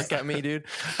everybody to look at me, dude.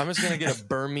 I'm just gonna get a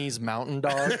Burmese mountain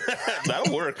dog.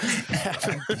 That'll work.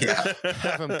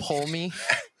 Have him pull me.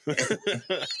 I'm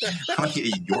gonna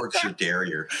get a Yorkshire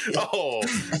Terrier. Oh,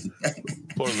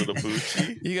 poor little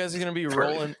Poochie. You guys are gonna be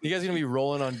rolling. You guys are gonna be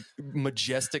rolling on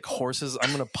majestic horses.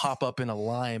 I'm gonna pop up in a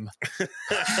lime.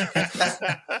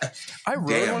 I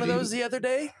rode one of those the other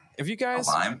day. Have you guys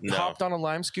hopped on a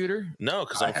lime scooter? No,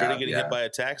 because I'm afraid of getting hit by a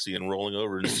taxi and rolling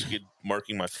over and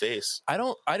marking my face. I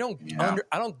don't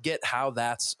get how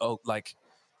that's like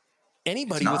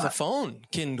anybody with a phone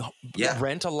can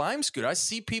rent a lime scooter. I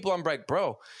see people. I'm like,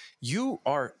 bro,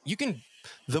 the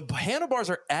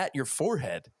handlebars are at your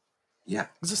forehead. Yeah,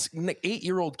 it's just like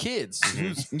 8-year-old kids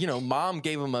whose mom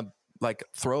gave them a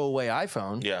throwaway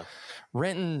iPhone. Yeah,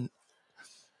 renting.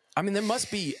 I mean, there must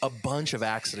be a bunch of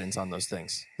accidents on those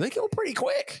things. They go pretty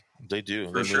quick. They do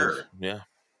for sure. Yeah,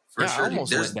 for sure.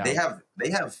 They have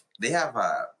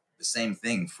the same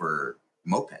thing for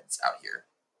mopeds out here.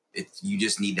 You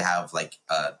just need to have like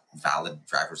a valid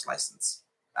driver's license.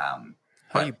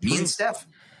 But me and Steph,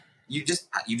 you just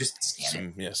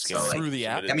scan it. Yeah, scan through the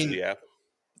app. I mean,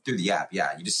 through the app.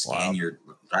 Yeah, you just scan your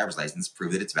driver's license,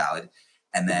 prove that it's valid,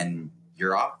 and then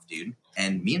you're off, dude.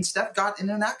 And me and Steph got in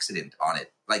an accident on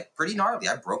it, like pretty gnarly.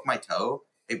 I broke my toe.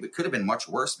 It could have been much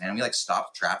worse, man. We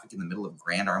stopped traffic in the middle of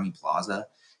Grand Army Plaza.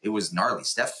 It was gnarly.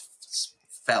 Steph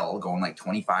fell going like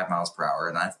 25 miles per hour,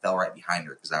 and I fell right behind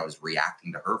her because I was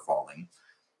reacting to her falling.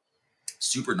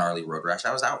 Super gnarly road rash.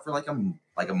 I was out for like a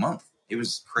month. It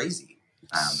was crazy.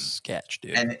 Sketch,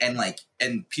 dude.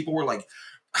 And people were like,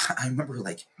 I remember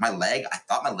like my leg. I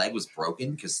thought my leg was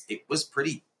broken because it was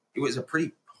a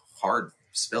pretty hard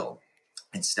spill.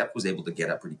 And Steph was able to get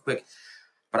up pretty quick.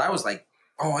 But I was like,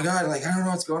 oh my God, like, I don't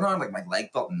know what's going on. Like my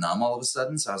leg felt numb all of a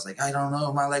sudden. So I was like, I don't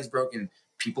know, my leg's broken.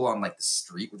 People on like the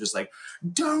street were just like,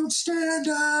 don't stand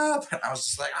up. And I was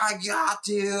just like, I got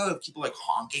to. People like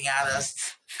honking at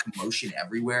us, commotion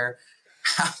everywhere.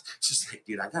 Just like,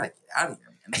 dude, I gotta get out of here,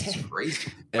 man. This is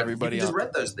crazy. Everybody just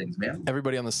read those things, man.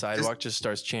 Everybody on the sidewalk just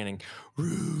starts chanting,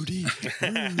 Rudy,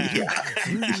 Rudy.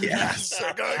 Yeah.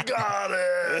 Like, I got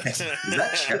it. Is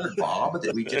that Cheddar Bob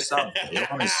that we just saw bail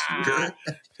on his scooter?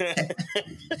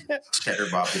 Cheddar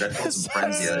Bob, dude. I told some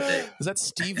friends the other day. Is that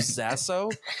Steve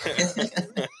Zasso?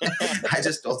 I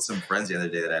just told some friends the other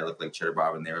day that I look like Cheddar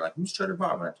Bob, and they were like, who's Cheddar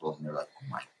Bob? And I told them, they were like, oh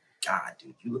my God,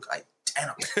 dude, you look identical.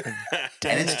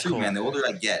 And it's true, man. The older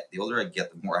I get, the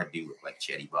more I do look like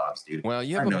Chetty Bobs, dude. Well,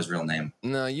 you I have don't know his real name.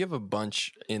 No, you have a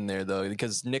bunch in there though,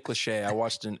 because Nick Lachey. I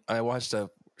watched a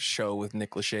show with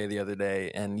Nick Lachey the other day,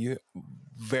 and you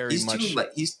he's too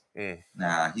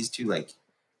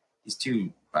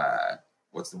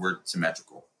what's the word?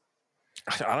 Symmetrical.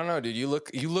 I don't know, dude. You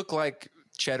look like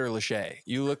Cheddar Lachey.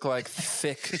 You look like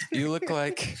thick. You look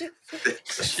like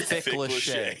thick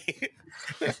Lachey.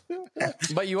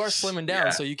 But you are slimming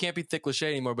down, so you can't be thick Lachey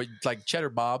anymore. But like Cheddar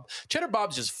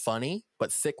Bob's just funny,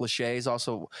 but thick Lachey is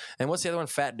also. And what's the other one?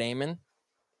 Fat Damon.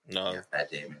 No, yeah, Fat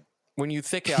Damon. When you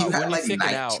thick out, when you thicken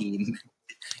 19, out, you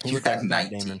look like had Fat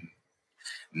Damon.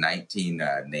 19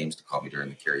 names to call me during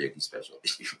the karaoke special.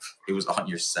 It was on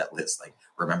your set list. Like,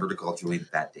 remember to call Julian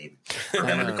Fat Damon.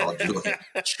 Remember to call Julian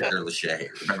Cheddar Lachey.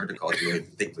 Remember to call Julian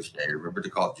Thick Lachey. Remember to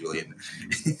call Julian.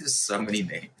 So many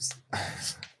names.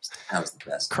 That was the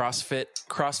best.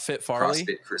 CrossFit Farley.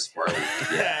 CrossFit Chris Farley.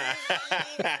 Yeah.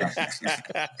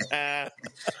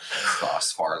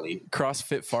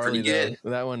 CrossFit Farley. Though.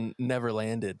 That one never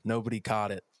landed. Nobody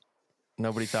caught it.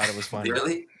 Nobody thought it was funny.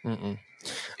 Really? Mm-mm.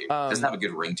 It doesn't have a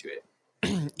good ring to it.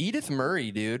 Edith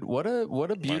Murray, dude, what a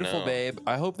beautiful babe.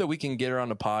 I hope that we can get her on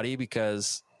the potty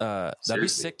because that'd be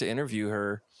sick to interview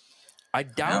her. I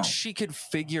doubt she could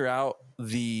figure out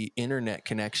the internet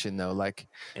connection though. Like,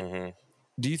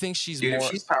 do you think she's Dude, if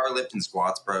she's powerlifting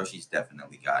squats, bro, she's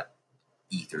definitely got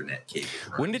Ethernet cable.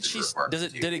 When did she?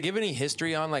 Did it give any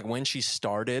history on like when she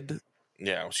started?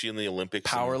 Yeah, was she in the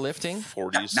Olympics? Powerlifting?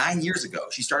 40s. 9 years ago.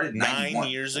 She started 9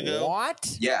 years ago.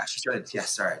 What? Yeah, she started. Yeah,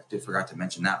 sorry, I forgot to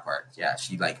mention that part. Yeah,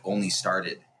 she like only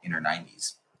started in her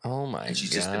 90s. Oh my! And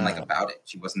she's just been like about it.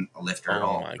 She wasn't a lifter at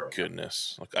all. Oh my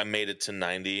goodness! Like I made it to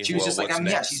 90. She was just like,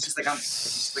 she's just like, I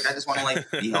just want to like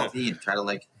be healthy and try to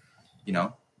like,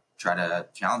 try to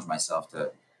challenge myself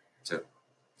to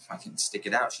fucking stick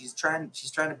it out. She's trying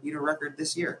to beat her record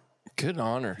this year. Good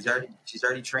on her. She's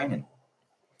already training.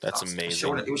 That's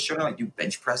amazing. It was showing her like do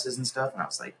bench presses and stuff, and I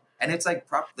was like, and it's like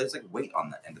there's like weight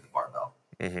on the end of the barbell.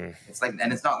 Mm-hmm. It's like,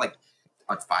 and it's not like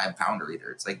a 5-pounder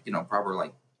either. It's like proper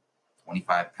like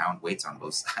 25-pound weights on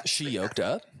both sides. Is she yoked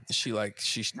up? Is she like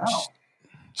No.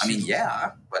 I mean,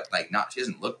 yeah, but like not. She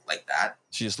doesn't look like that.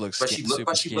 She just looks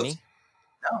super skinny.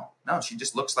 No, she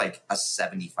just looks like a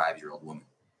 75-year-old woman.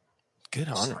 Good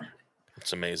on her.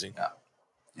 It's amazing.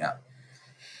 Yeah.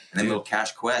 And then little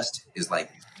Cash Quest is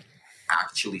like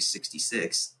actually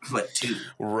 66, but 2.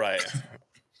 Right.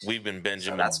 We've been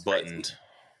Benjamin buttoned.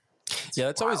 Yeah,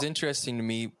 that's always interesting to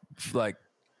me, like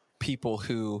people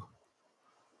who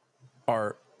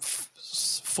are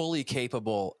fully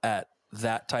capable at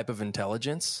that type of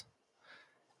intelligence,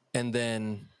 and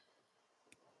then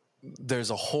there's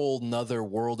a whole nother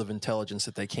world of intelligence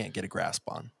that they can't get a grasp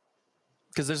on.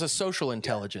 Because there's a social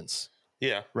intelligence.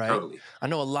 Yeah. Right? Totally. I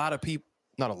know a lot of people.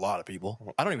 Not a lot of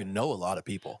people. I don't even know a lot of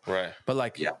people. Right.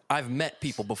 But I've met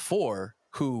people before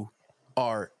who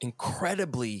are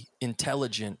incredibly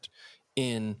intelligent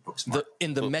in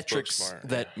the metrics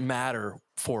that matter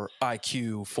for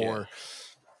IQ, for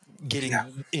getting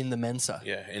in the Mensa.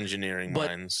 Yeah, engineering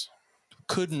minds.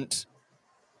 Couldn't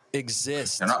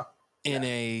exist in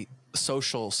a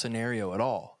social scenario at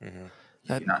all. Mm-hmm.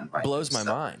 That blows my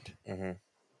mind. Mm-hmm.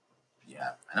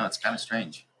 Yeah, I know, it's kind of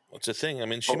strange. What's the thing? I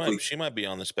mean, she might be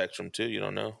on the spectrum too. You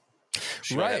don't know.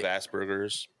 She might have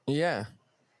Asperger's. Yeah.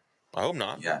 I hope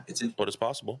not. Yeah, but it's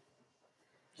possible.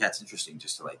 Yeah, it's interesting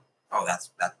just to like,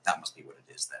 that must be what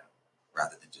it is then,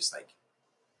 rather than just like,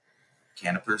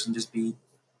 can a person just be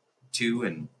 2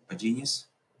 and a genius?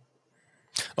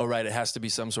 Oh, right. It has to be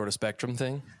some sort of spectrum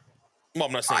thing. Well,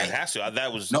 I'm not saying it has to.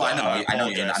 That was no. I know.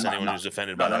 Anyone who's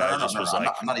offended by that.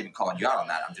 I'm not even calling you out on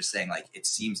that. I'm just saying, like, it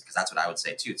seems, because that's what I would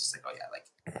say too. It's just like, like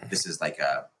this is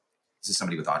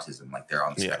somebody with autism. Like, they're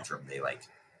on the spectrum. They like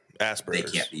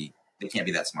Asperger's. They can't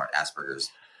be that smart.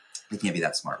 Asperger's. They can't be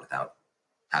that smart without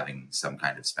having some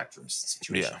kind of spectrum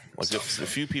situation. Yeah, like a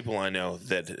few people I know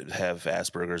that have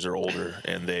Asperger's are older,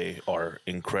 and they are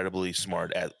incredibly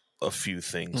smart at a few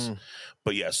things.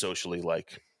 But yeah, socially,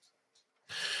 like,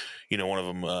 you know, one of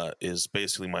them is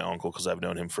basically my uncle, because I've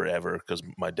known him forever, because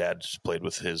my dad played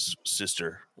with his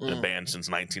sister in a band since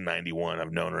 1991.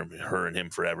 I've known her and him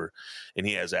forever. And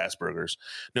he has Asperger's.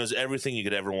 Knows everything you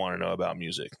could ever want to know about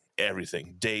music.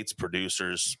 Everything. Dates,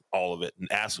 producers, all of it. And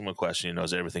ask him a question, he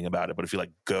knows everything about it. But if you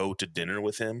like go to dinner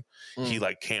with him, he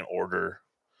like can't order.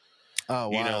 Oh,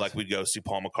 wow. You know, like we'd go see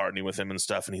Paul McCartney with him and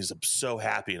stuff, and he's so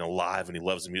happy and alive, and he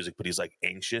loves the music, but he's like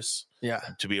anxious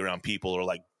to be around people, or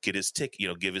like get his ticket, you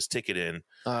know, give his ticket in,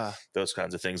 those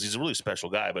kinds of things. He's a really special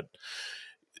guy, but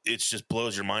it just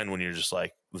blows your mind when you're just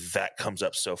like, that comes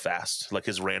up so fast. Like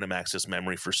his random access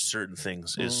memory for certain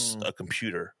things is a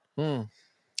computer.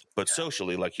 But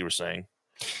socially, like you were saying,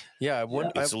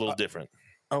 it's a little different.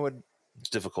 It's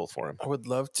difficult for him. I would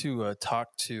love to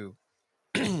talk to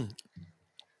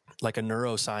like a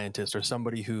neuroscientist or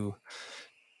somebody who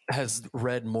has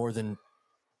read more than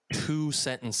 2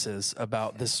 sentences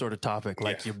about this sort of topic,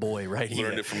 like your boy right here.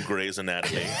 Learned it from Grey's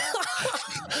Anatomy.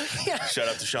 Shout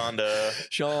out to Shonda.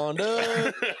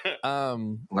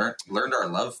 Learned our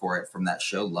love for it from that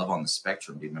show, Love on the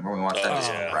Spectrum. Do you remember when we watched that?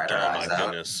 Just cried our eyes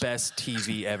out. Best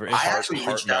TV ever. I actually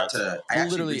reached out to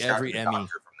literally every Emmy from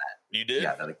that. You did?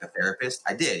 Yeah, like the therapist.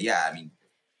 I did. Yeah, I mean,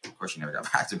 of course, you never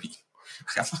got back to me.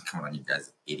 I'm not coming on you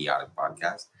guys' idiotic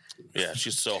podcast. Yeah,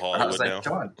 she's so Hollywood now.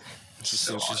 Come on. She's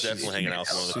definitely hanging out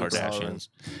with one of the Kardashians.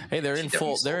 Hey, they're in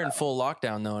full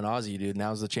lockdown though in Aussie, dude.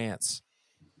 Now's the chance.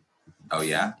 Oh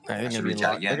yeah, they're gonna be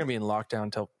in lockdown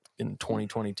until in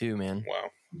 2022, man. Wow,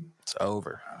 it's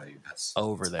over. That's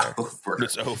over there.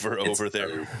 It's over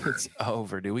there. It's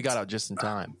over, dude. We got out just in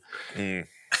time.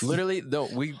 Literally, though,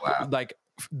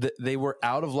 they were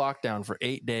out of lockdown for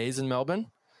 8 days in Melbourne.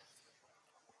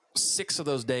 6 of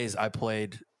those days I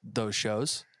played those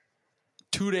shows.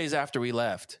 2 days after we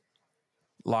left,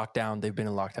 lockdown. They've been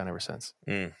in lockdown ever since.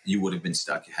 You would have been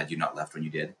stuck had you not left when you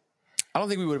did. I don't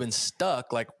think we would have been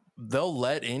stuck. Like, they'll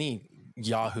let any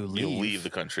Yahoo leave. You leave the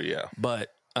country, yeah. But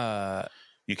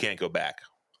you can't go back.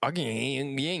 You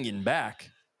ain't getting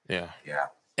back. Yeah.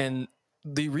 And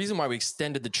the reason why we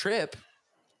extended the trip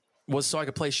was so I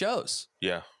could play shows.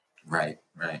 Yeah. Right.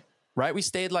 We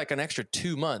stayed like an extra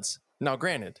 2 months. Now,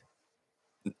 granted,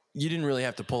 you didn't really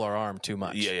have to pull our arm too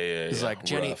much. Yeah. It's like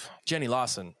Jenny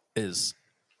Lawson is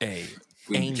a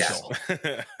angel,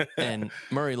 and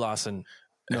Murray Lawson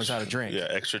knows how to drink. Yeah,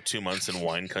 extra 2 months in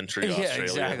wine country, Australia. Yeah,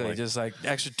 exactly. Just like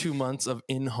extra 2 months of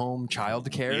in-home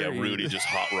childcare. Yeah, Rudy just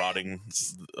hot rodding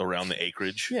around the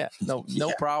acreage. Yeah,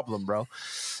 no problem, bro.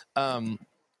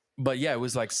 But yeah, it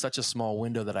was like such a small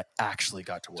window that I actually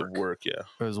got to work. Yeah,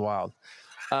 it was wild.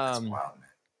 That's wild, man.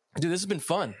 Dude, this has been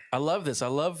fun. I love this. I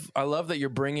love that you're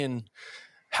bringing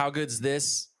How Good's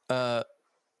This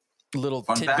little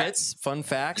tidbits, fun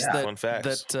facts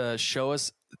that show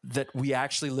us that we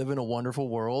actually live in a wonderful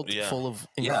world full of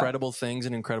incredible things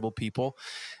and incredible people.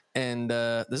 And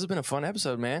this has been a fun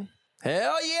episode, man.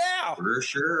 Hell yeah! For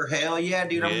sure. Hell yeah,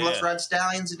 dude. Let's ride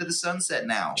stallions into the sunset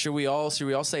now. Should we all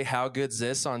say How Good's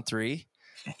This on 3?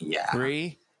 Yeah.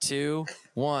 3, 2,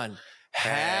 1.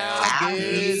 How good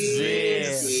is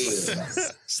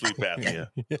this? Sleep apnea.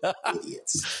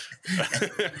 Idiots.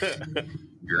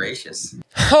 Gracious.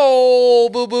 Oh,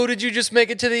 boo-boo, did you just make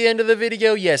it to the end of the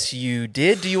video? Yes, you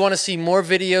did. Do you want to see more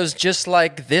videos just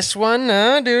like this one?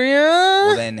 Do you?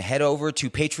 Well, then head over to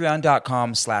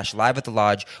patreon.com/Live at the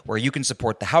Lodge, where you can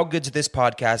support the How Good's This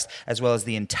podcast, as well as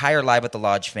the entire Live at the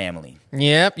Lodge family.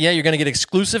 Yep. Yeah, you're going to get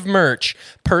exclusive merch,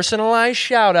 personalized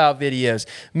shout-out videos.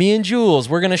 Me and Jules,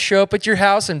 we're going to show up at your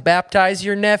house and baptize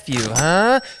your nephew,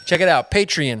 huh? Check it out,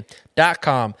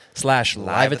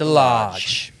 patreon.com/Live at the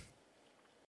Lodge.